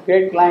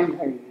 great climb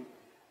heights.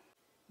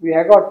 We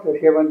have got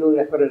Shivandu's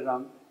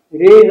aphorism.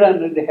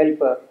 Reason is the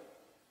helper.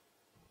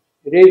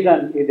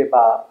 Reason is the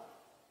bar.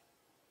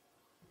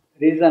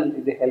 Reason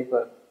is the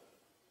helper.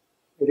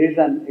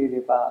 Reason is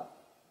the bar.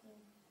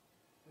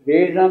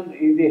 Reason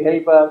is the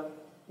helper.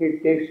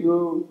 It takes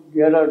you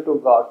nearer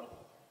to God.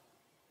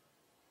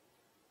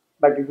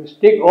 But if you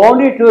stick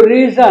only to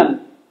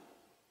reason,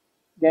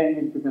 then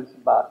it becomes a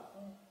bar.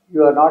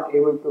 You are not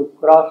able to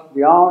cross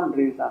beyond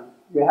reason.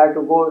 You have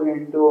to go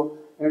into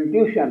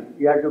intuition.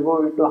 You have to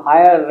go into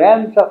higher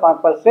realms of our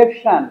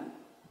perception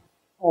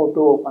to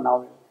open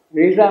out.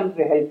 Reason is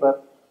the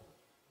helper.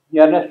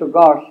 Nearness to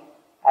God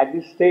at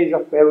this stage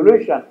of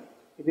evolution,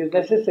 it is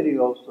necessary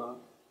also.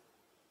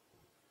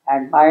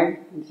 And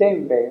mind, in the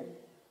same way,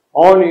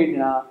 only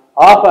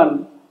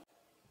often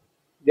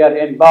They are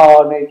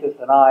inborn, nature's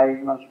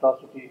denying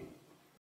monstrosity.